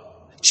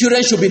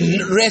 Children should be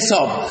raised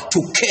up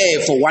to care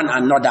for one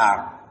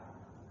another.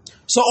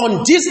 So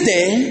on this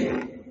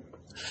day,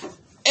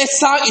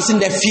 Esau is in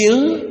the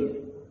field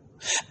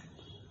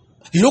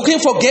looking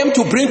for game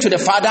to bring to the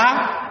father,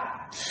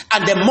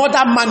 and the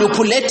mother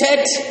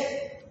manipulated.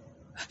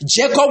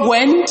 Jacob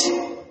went,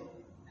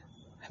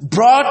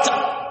 brought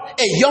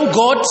a young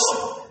goat,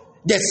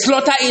 they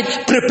slaughtered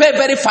it, prepared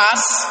very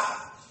fast,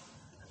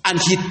 and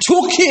he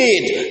took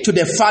it to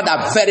the father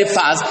very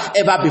fast,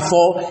 ever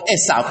before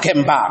Esau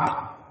came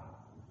back.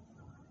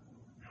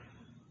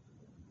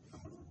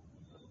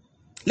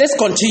 Let's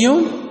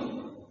continue.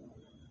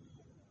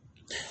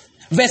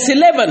 Verse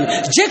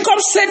 11, Jacob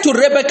said to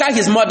Rebekah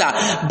his mother,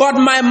 but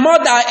my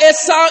mother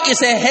Esau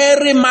is a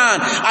hairy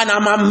man, and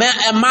I'm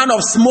a man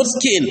of smooth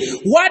skin.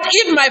 What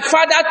if my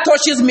father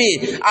touches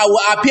me? I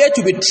will appear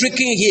to be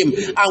tricking him,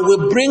 and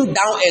will bring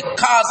down a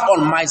curse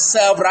on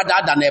myself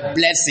rather than a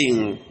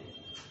blessing.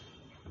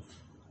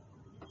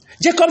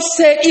 Jacob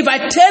said, if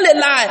I tell a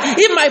lie,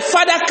 if my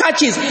father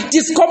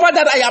discover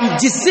that I am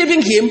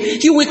deceiving him,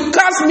 he will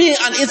curse me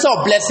and instead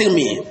of blessing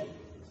me.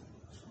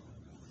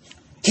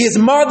 His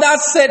mother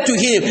said to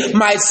him,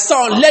 my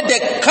son, let the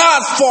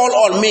curse fall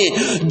on me.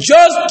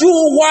 Just do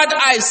what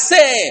I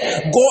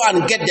say. Go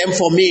and get them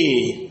for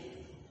me.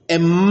 A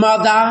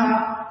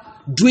mother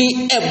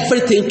doing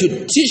everything to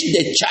teach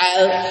the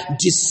child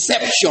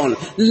deception,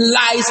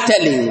 lies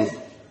telling.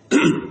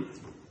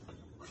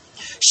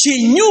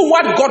 She knew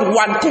what God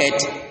wanted,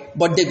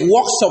 but the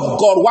works of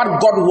God,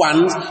 what God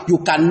wants, you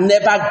can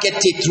never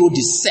get it through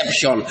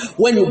deception.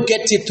 When you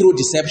get it through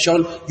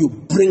deception, you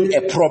bring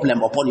a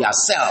problem upon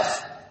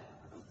yourself.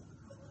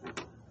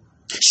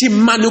 She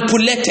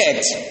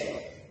manipulated.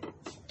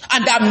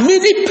 And there are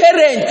many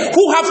parents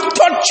who have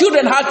taught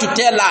children how to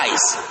tell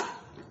lies.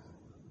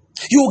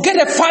 You get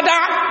a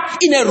father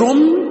in a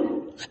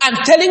room and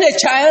telling a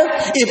child,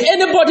 if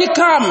anybody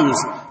comes,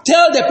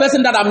 tell the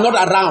person that I'm not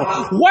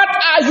around. What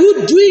are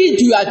you doing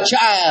to your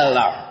child?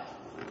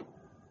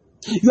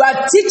 You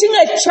are teaching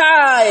a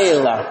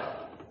child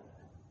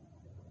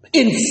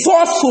in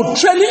falsehood,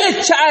 training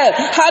a child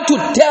how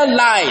to tell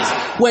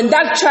lies. When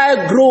that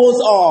child grows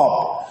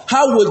up,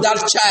 how will that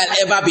child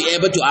ever be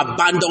able to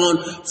abandon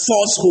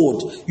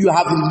falsehood? You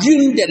have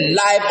ruined the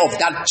life of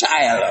that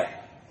child.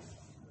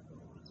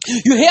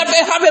 You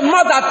have a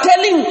mother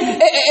telling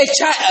a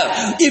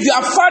child, if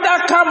your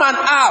father come and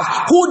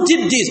ask, who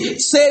did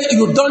this? Say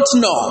you don't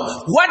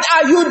know. What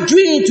are you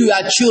doing to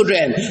your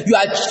children? You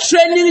are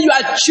training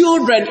your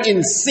children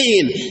in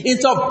sin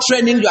instead of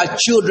training your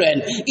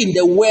children in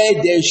the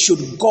way they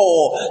should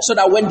go, so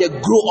that when they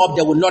grow up,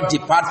 they will not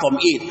depart from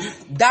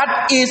it.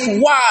 That is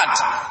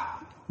what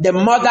the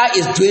mother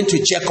is doing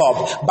to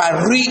Jacob by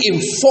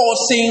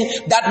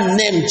reinforcing that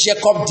name,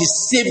 Jacob,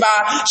 deceiver.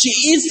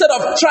 She, instead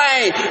of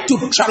trying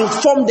to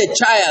transform the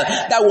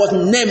child that was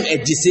named a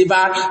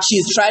deceiver, she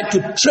is trying to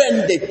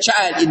train the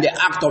child in the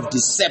act of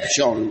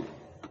deception.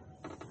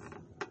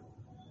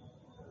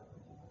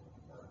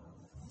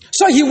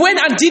 So he went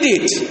and did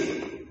it.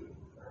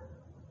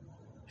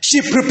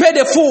 She prepared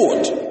the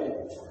food.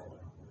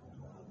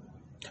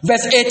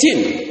 Verse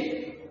 18.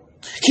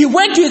 He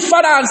went to his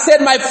father and said,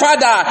 my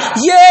father.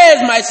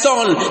 Yes, my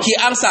son, he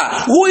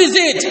answered. Who is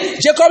it?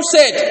 Jacob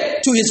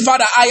said to his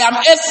father, I am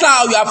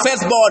Esau, your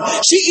firstborn.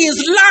 She is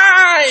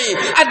lying.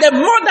 And the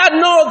mother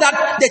knows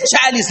that the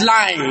child is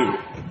lying.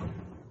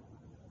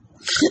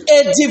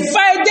 A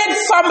divided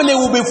family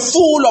will be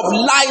full of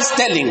lies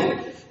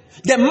telling.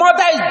 The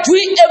mother is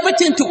doing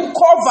everything to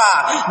cover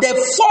the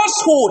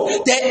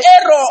falsehood, the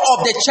error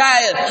of the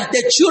child,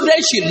 the children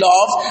she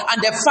loves,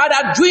 and the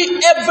father doing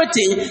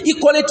everything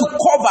equally to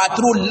cover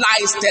through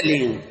lies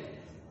telling.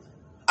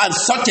 And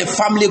such a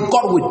family,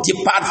 God will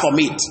depart from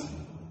it.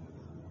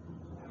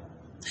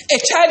 A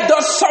child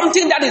does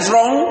something that is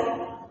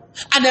wrong,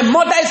 and the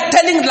mother is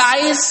telling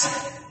lies.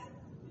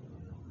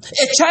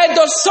 A child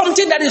does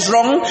something that is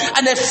wrong,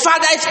 and the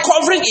father is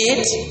covering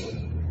it.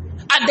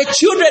 And the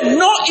children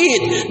know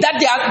it, that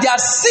their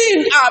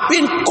sins are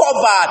being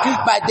covered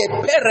by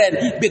the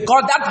parent,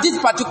 because that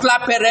this particular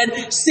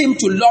parent seemed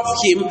to love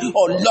him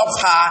or love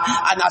her,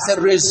 and as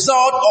a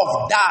result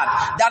of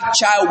that, that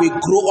child will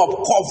grow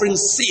up covering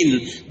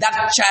sin.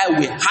 That child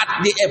will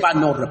hardly ever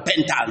know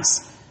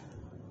repentance.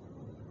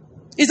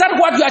 Is that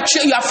what your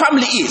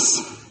family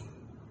is?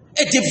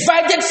 A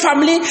divided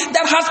family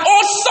that has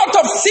all sorts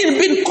of sin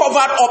being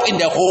covered up in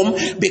the home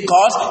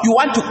because you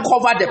want to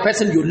cover the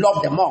person you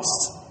love the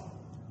most.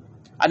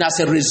 And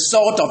as a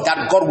result of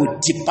that, God will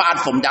depart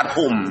from that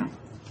home.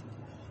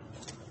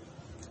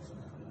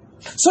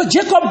 So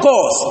Jacob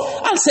goes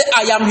and says,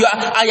 I am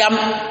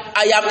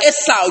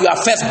Esau, your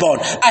firstborn.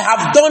 I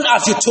have done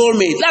as you told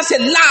me. That's a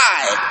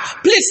lie.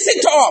 Please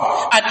sit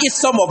up and eat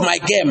some of my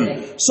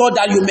game, so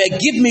that you may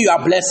give me your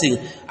blessing.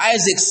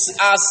 Isaac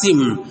asked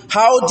him,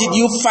 how did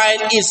you find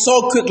it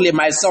so quickly,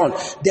 my son?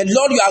 The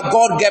Lord your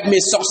God gave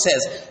me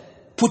success,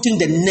 putting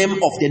the name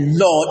of the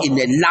Lord in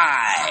a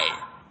lie.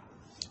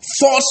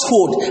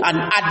 Falsehood and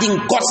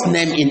adding God's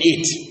name in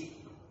it.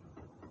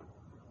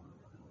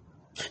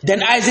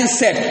 Then Isaac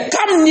said,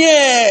 come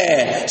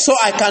near so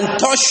I can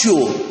touch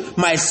you,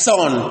 my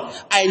son,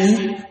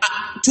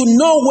 to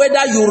know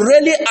whether you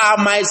really are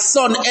my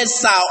son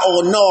Esau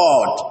or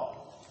not.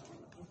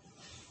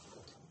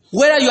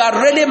 Whether you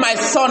are really my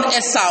son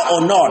Esau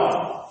or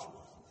not.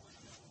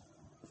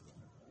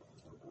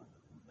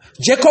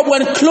 Jacob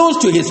went close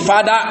to his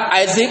father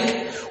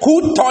Isaac,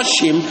 who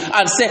touched him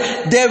and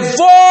said, the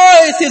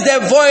voice is the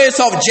voice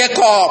of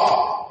Jacob,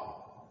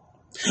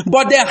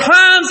 but the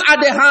hands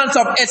are the hands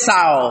of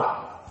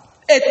Esau.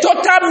 A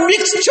total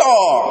mixture.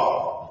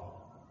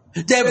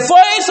 The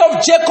voice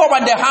of Jacob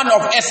and the hand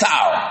of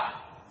Esau.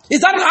 Is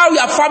that how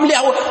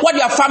what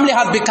your family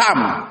has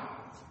become?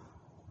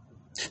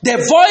 The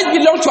voice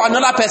belongs to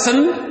another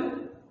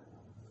person.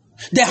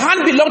 The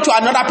hand belongs to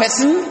another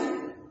person.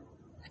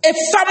 A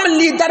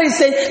family that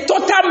is a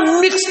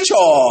total mixture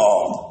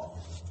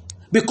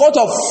because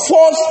of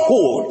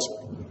falsehood.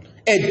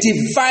 A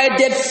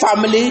divided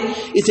family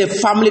is a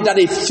family that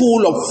is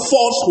full of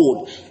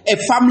falsehood, a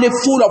family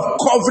full of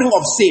covering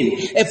of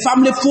sin, a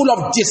family full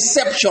of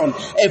deception,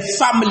 a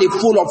family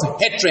full of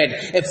hatred,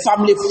 a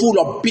family full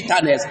of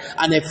bitterness,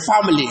 and a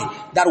family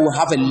that will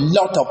have a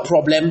lot of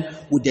problem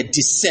with the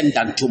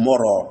descendant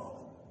tomorrow.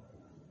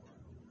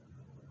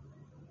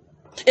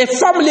 A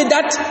family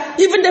that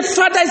even the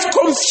father is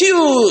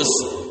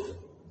confused.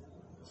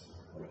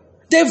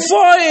 The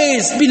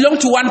voice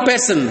belongs to one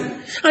person,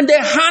 and the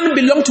hand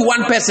belongs to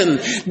one person.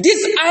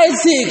 This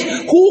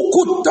Isaac, who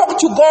could talk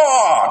to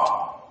God,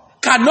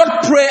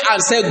 cannot pray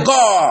and say,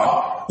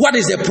 God, what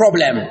is the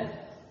problem?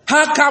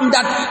 How come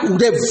that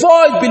the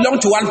voice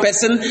belongs to one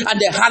person and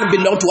the hand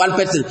belongs to one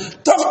person?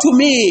 Talk to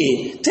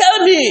me.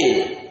 Tell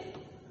me.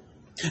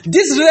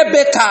 This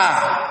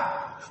Rebecca,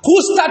 who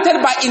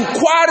started by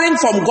inquiring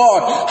from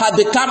God, had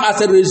become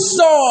as a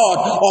result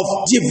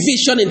of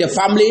division in the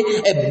family,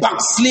 a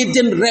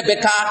backsliding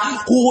Rebecca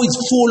who is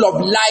full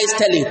of lies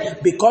telling.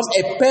 Because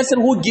a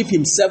person who gives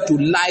himself to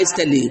lies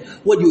telling,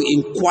 when you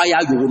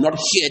inquire, you will not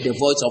hear the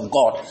voice of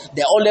God.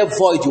 The only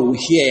voice you will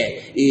hear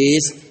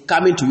is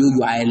coming to you,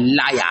 you are a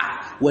liar.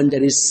 When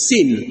there is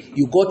sin,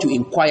 you go to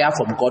inquire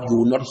from God, you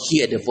will not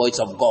hear the voice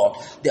of God.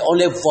 The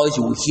only voice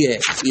you will hear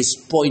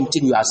is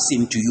pointing your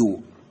sin to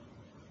you.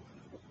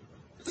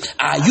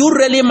 Are you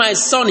really my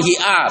son? He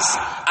asked.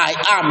 I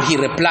am, he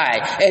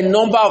replied. A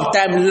number of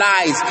times,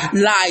 lies.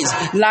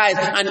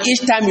 And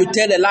each time you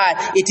tell a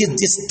lie, it is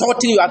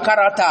distorting your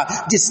character.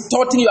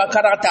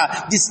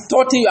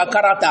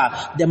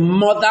 The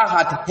mother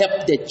had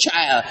helped the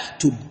child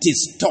to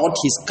distort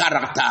his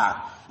character.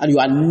 And you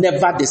are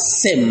never the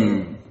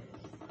same.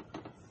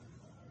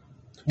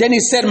 Then he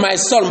said, my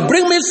son,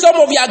 bring me some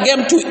of your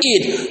game to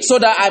eat, so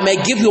that I may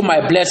give you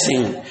my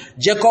blessing.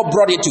 Jacob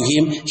brought it to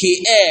him.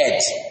 He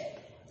ate.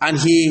 And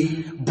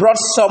he brought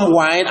some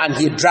wine and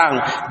he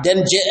drank.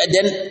 Then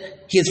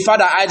his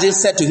father Isaac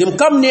said to him,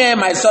 come near,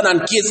 my son,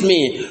 and kiss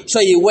me. So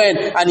he went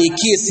and he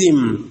kissed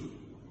him.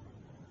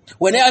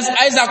 When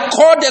Isaac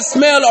caught the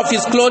smell of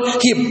his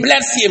clothes, he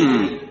blessed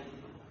him.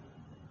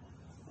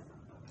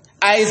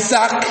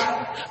 Isaac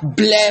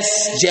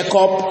blessed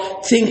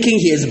Jacob, thinking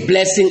he is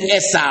blessing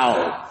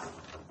Esau.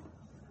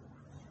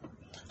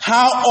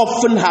 How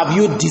often have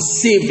you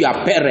deceived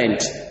your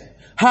parent?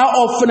 How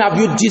often have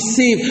you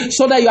deceived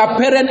so that your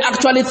parents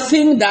actually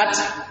think that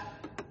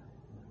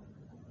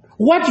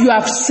what you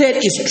have said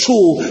is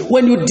true?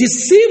 When you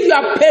deceive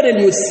your parent,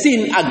 you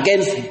sin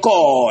against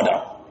God.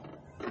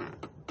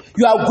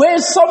 You are going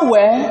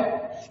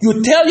somewhere,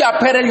 you tell your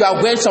parent you are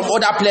going some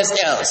other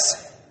place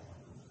else.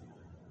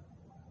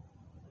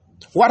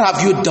 What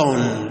have you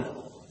done?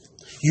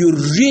 You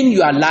ruin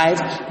your life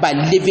by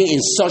living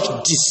in such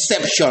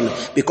deception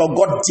because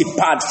God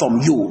departed from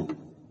you.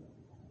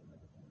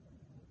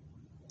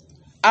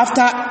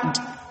 After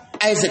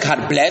Isaac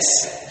had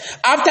blessed,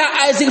 after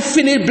Isaac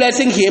finished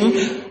blessing him,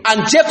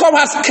 and Jacob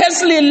has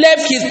scarcely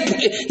left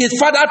his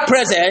father's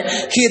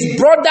presence, his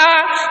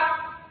brother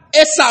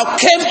Esau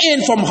came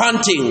in from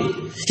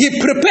hunting. He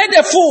prepared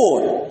the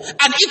food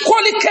and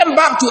equally came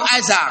back to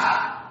Isaac.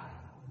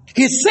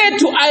 He said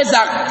to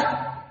Isaac,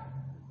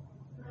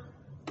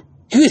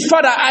 his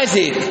father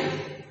Isaac,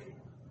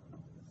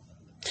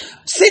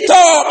 sit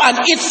up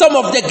and eat some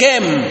of the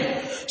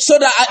game so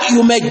that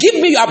you may give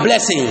me your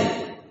blessing.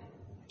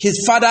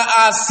 His father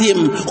asked him,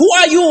 who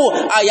are you?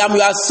 I am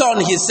your son,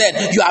 he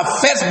said, your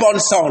firstborn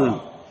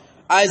son.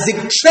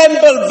 Isaac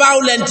trembled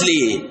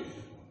violently.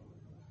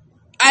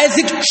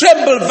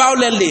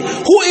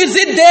 Who is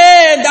it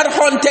then that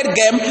hunted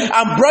game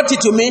and brought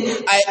it to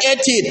me? I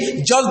ate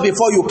it just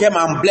before you came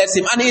and blessed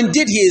him. And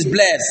indeed he is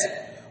blessed.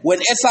 When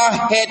Esau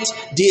heard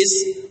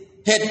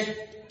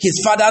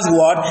his father's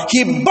word,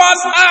 he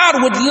burst out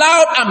with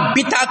loud and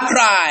bitter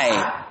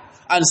cry.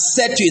 And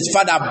said to his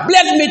father,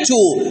 bless me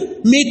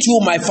too,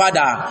 my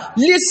father.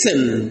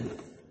 Listen,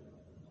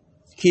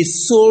 he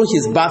sold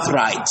his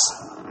birthright,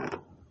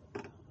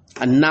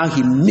 and now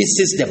he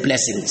misses the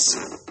blessings.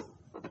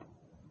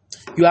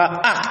 Your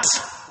act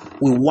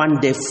will one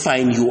day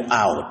find you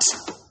out.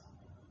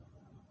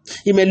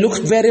 It may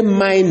look very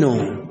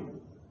minor,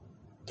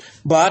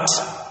 but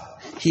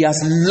he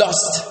has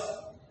lost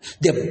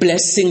the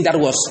blessing that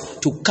was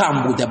to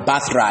come with the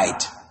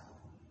birthright.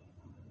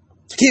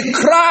 He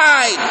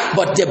cried,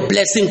 but the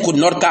blessing could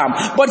not come.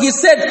 But he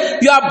said,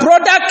 your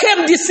brother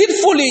came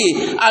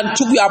deceitfully and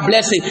took your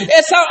blessing.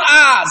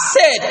 Esau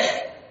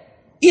said,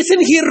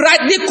 isn't he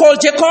rightly called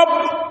Jacob?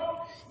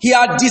 He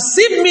had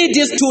deceived me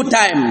these 2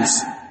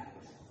 times.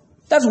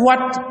 That's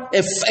what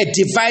a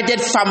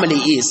divided family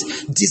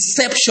is.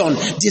 Deception.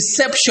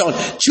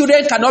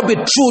 Children cannot be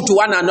true to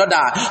one another.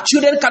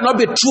 Children cannot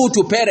be true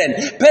to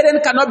parents.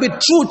 Parents cannot be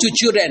true to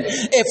children.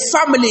 A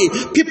family,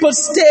 people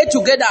stay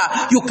together.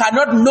 You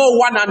cannot know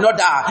one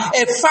another.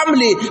 A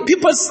family,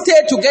 people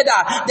stay together.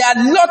 There are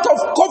a lot of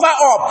cover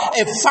up.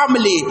 A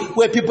family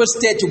where people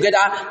stay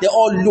together, they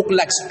all look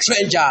like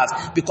strangers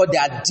because they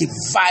are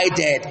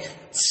divided.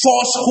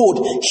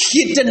 Falsehood,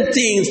 hidden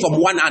things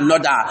from one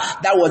another.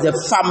 That was the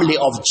family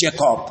of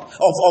Jacob,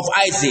 of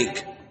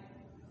Isaac.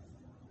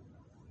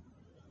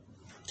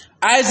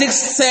 Isaac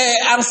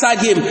answered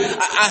him,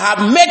 I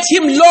have made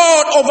him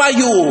Lord over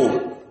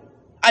you.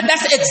 And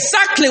that's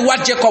exactly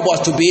what Jacob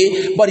was to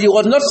be, but he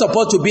was not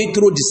supposed to be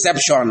through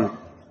deception.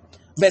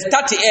 Verse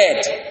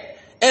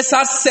 38,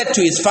 Esau said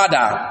to his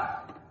father,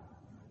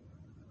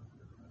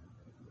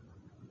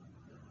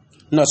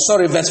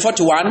 verse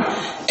 41.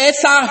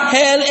 Esau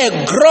held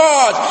a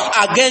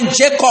grudge against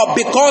Jacob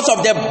because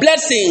of the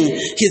blessing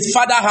his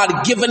father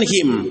had given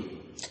him.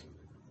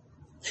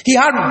 He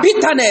had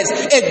bitterness,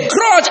 a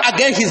grudge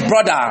against his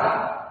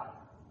brother.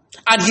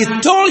 And he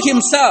told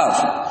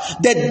himself,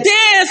 the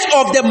days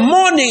of the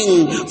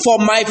mourning for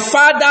my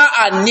father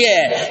are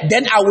near,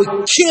 then I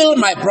will kill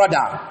my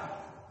brother.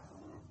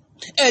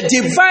 A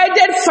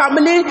divided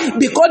family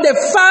because the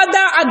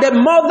father and the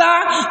mother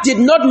did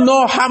not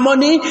know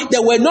harmony.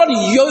 They were not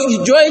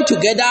joined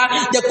together.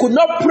 They could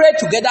not pray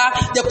together.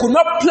 They could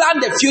not plan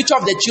the future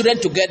of the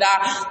children together.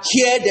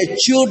 Here the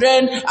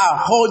children are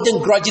holding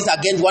grudges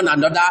against one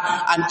another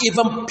and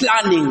even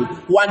planning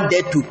one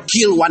day to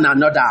kill one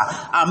another.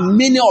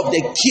 And many of the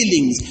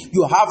killings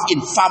you have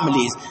in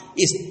families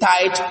is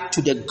tied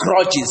to the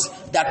grudges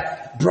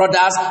that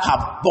brothers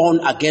have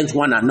borne against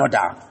one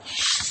another.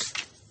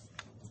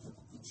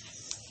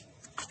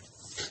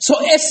 So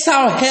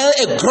Esau held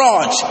a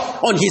grudge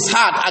on his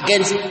heart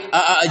against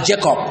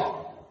Jacob.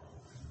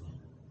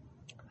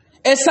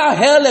 Esau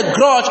held a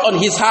grudge on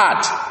his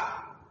heart.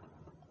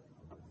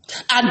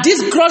 And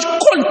this grudge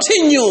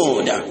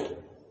continued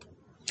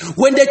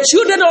when the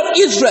children of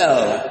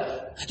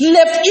Israel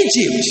left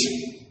Egypt.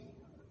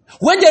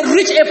 When they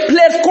reached a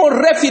place called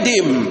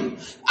Rephidim,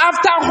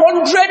 after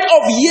hundreds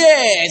of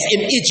years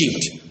in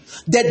Egypt,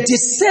 the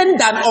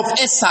descendant of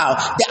Esau,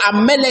 the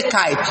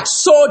Amalekite,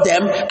 saw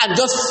them and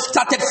just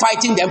started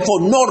fighting them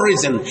for no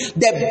reason.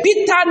 The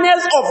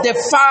bitterness of the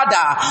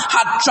father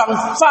had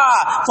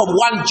transferred from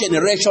one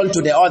generation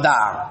to the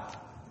other.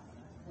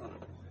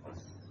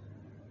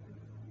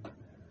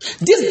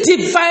 This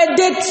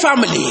divided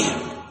family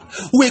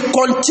will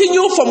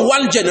continue from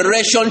one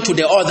generation to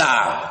the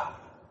other.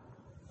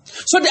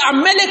 So the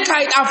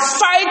Amalekites are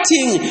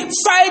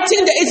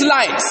fighting the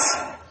Israelites,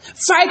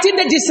 fighting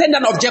the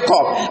descendant of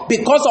Jacob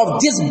because of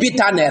this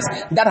bitterness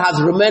that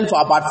has remained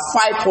for about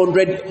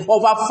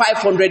over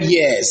 500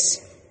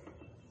 years.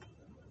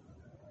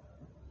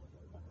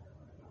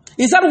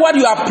 Is that what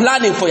you are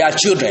planning for your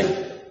children?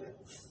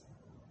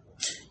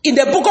 In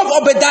the book of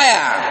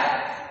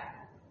Obadiah,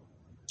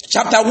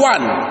 chapter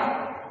 1,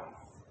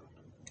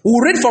 we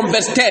read from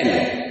verse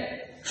 10.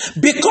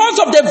 Because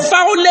of the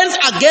violence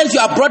against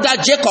your brother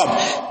Jacob,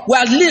 we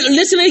are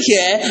listening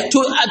here to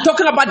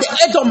talking about the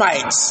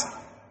Edomites.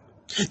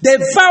 The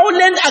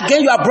violence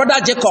against your brother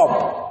Jacob,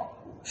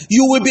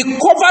 you will be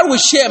covered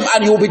with shame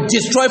and you will be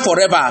destroyed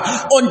forever.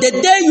 On the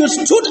day you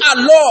stood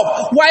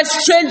aloft while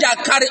stranger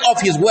carried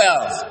off his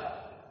wealth,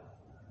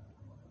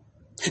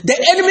 the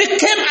enemy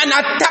came and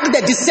attacked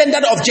the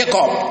descendant of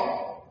Jacob.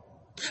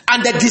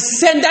 And the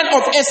descendant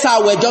of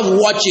Esau were just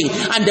watching,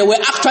 and they were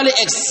actually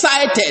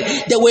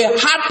excited. They were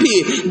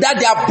happy that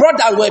their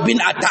brothers were being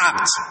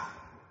attacked.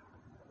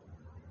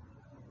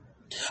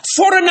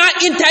 Foreigner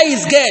enter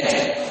his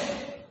gate.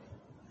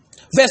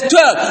 Verse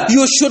 12,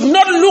 you should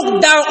not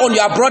look down on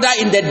your brother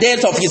in the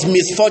days of his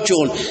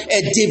misfortune.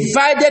 A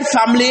divided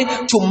family,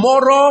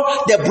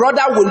 tomorrow the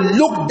brother will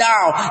look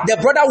down. The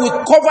brother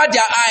will cover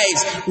their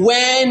eyes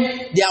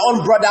when their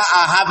own brother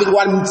are having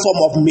one form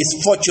of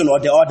misfortune or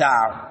the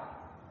other.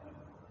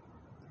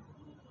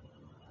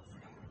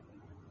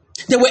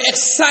 They were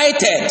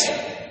excited.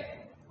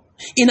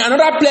 In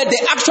another place,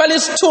 they actually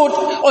stood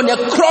on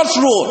a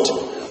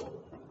crossroad.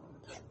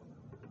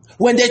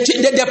 When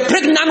the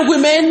pregnant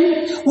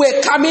women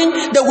were coming,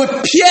 they would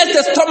pierce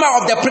the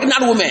stomach of the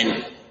pregnant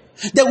women.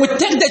 They would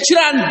take the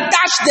children and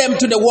dash them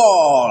to the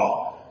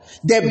wall.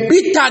 The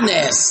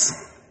bitterness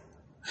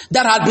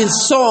that had been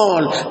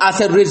sown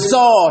as a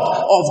result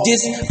of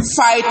this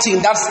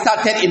fighting that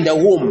started in the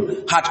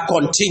womb had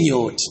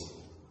continued.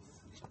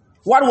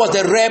 What was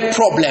the real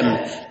problem?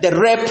 The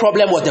real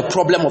problem was the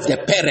problem of the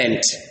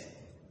parent.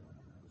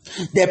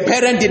 The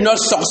parent did not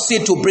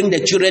succeed to bring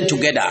the children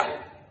together.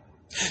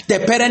 The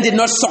parent did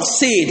not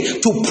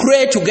succeed to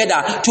pray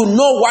together, to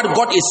know what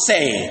God is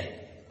saying.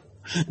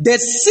 The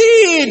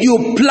seed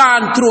you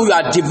plant through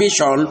your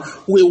division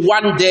will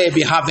one day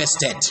be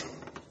harvested.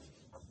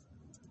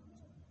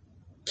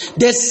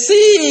 The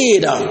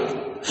seed,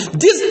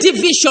 this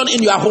division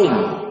in your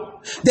home,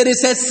 there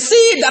is a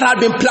seed that has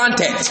been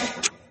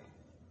planted.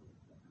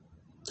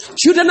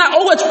 Children are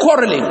always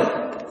quarreling.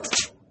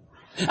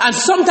 And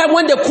sometimes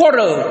when they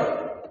quarrel,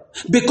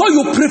 because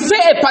you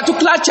prefer a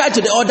particular child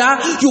to the other,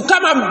 you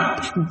come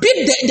and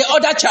beat the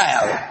other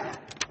child.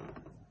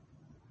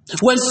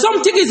 When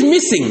something is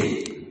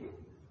missing,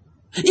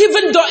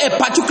 even though a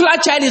particular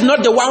child is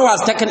not the one who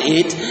has taken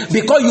it,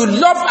 because you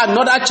love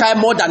another child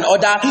more than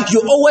other,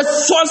 you always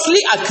falsely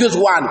accuse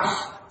one.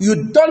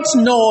 You don't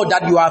know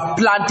that you are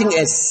planting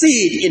a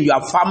seed in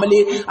your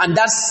family, and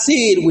that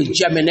seed will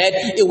germinate,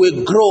 it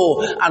will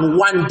grow, and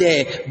one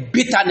day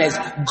bitterness,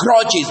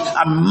 grudges,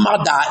 and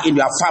murder in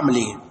your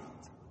family.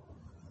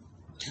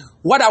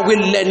 What are we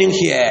learning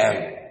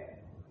here?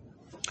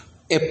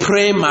 A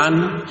prayer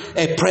man,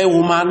 a prayer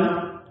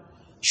woman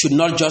should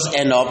not just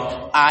end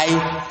up,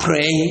 I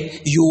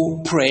pray,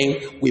 you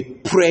pray, we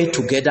pray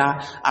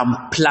together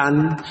and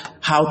plan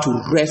how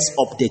to raise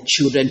up the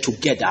children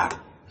together.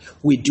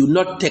 We do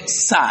not take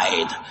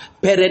side.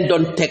 Parents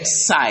don't take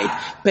side.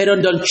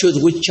 Parents don't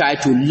choose which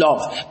child to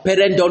love.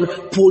 Parents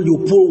don't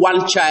pull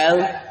one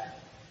child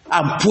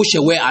and push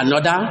away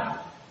another.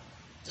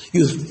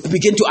 You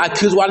begin to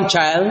accuse one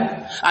child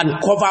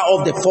and cover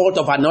up the fault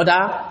of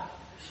another.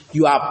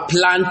 You are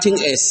planting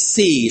a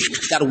seed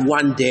that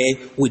one day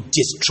will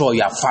destroy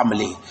your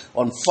family.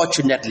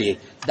 Unfortunately,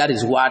 that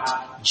is what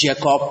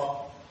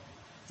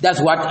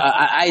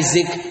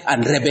Isaac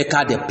and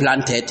Rebekah, they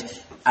planted.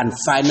 And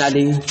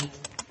finally,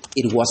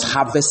 it was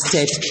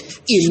harvested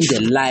in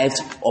the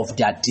lives of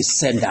their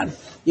descendants.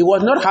 It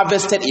was not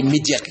harvested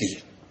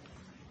immediately.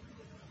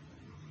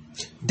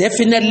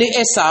 Definitely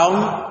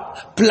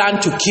Esau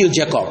planned to kill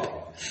Jacob.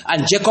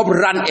 And Jacob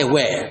ran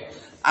away.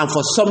 And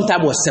for some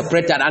time was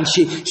separated. And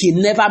he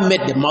never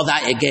met the mother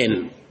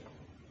again.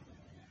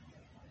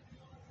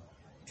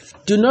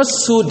 Do not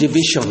sow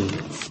division.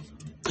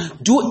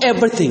 Do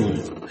everything.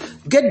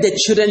 Get the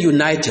children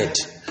united.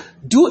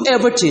 Do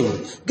everything.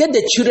 Get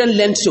the children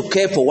learn to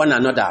care for one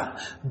another.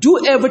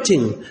 Do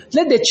everything.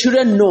 Let the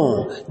children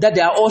know that they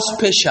are all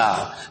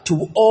special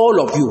to all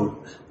of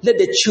you. Let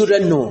the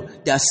children know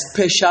they are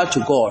special to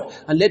God.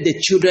 And let the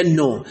children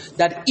know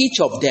that each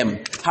of them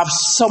have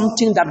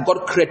something that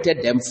God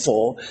created them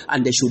for,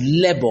 and they should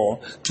labor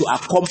to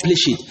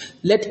accomplish it.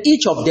 Let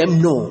each of them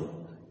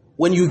know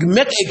when you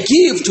make a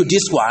gift to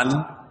this one,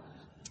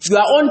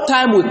 your own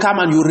time will come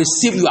and you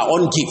receive your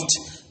own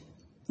gift.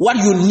 What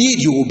you need,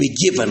 you will be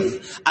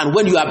given. And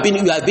when you have been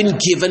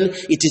given,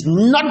 it is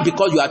not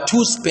because you are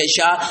too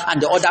special and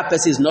the other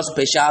person is not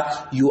special.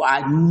 You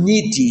are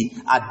needy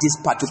at this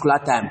particular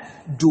time.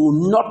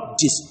 Do not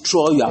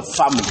destroy your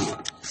family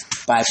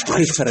by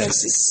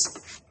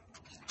preferences.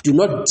 Do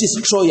not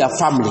destroy your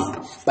family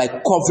by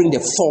covering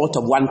the fault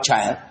of one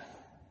child.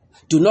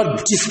 Do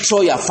not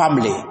destroy your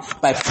family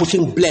by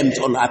putting blame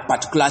on a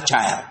particular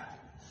child.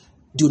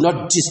 Do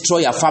not destroy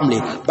your family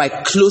by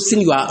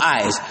closing your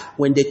eyes.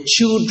 When the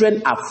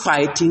children are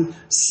fighting,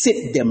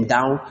 sit them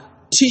down,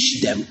 teach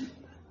them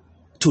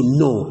to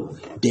know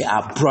they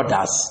are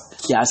brothers,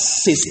 they are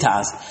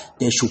sisters.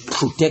 They should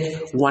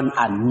protect one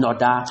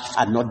another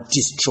and not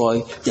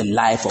destroy the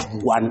life of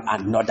one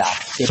another.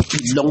 They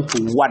belong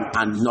to one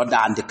another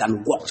and they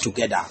can work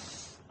together.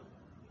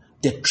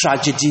 The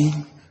tragedy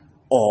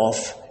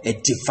of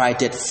a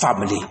divided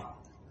family.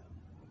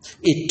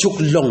 It took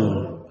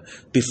long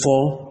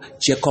before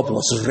Jacob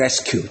was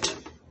rescued.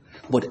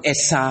 But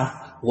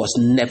Esau was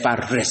never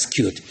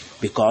rescued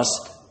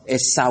because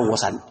Esau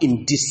was an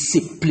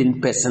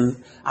indisciplined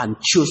person and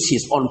chose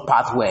his own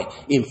pathway.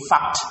 In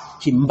fact,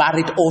 he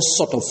married all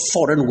sorts of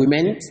foreign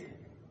women.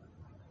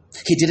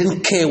 He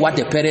didn't care what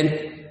the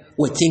parents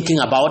were thinking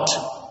about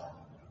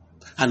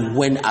and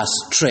went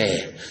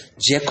astray.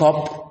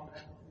 Jacob,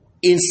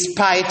 in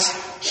spite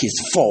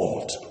his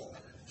fault,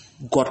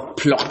 got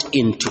plucked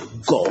into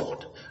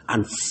God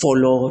and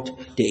followed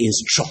the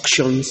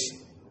instructions,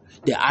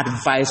 the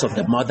advice of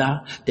the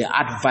mother, the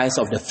advice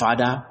of the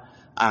father,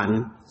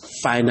 and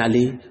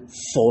finally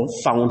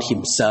found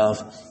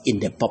himself in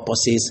the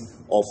purposes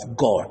of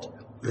God.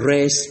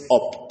 Raise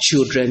up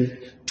children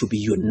to be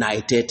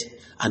united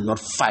and not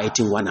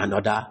fighting one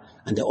another.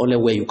 And the only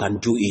way you can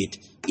do it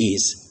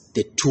is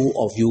the two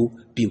of you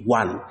be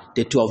one.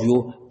 The two of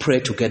you pray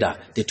together.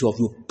 The two of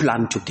you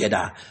plan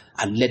together.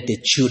 And let the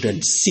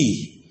children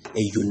see a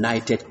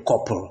united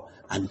couple,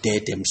 and they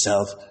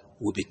themselves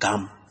will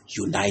become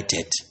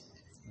united.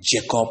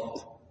 Jacob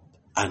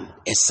and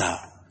Esau,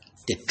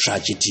 the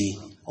tragedy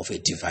of a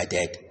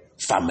divided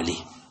family.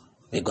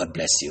 May God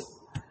bless you.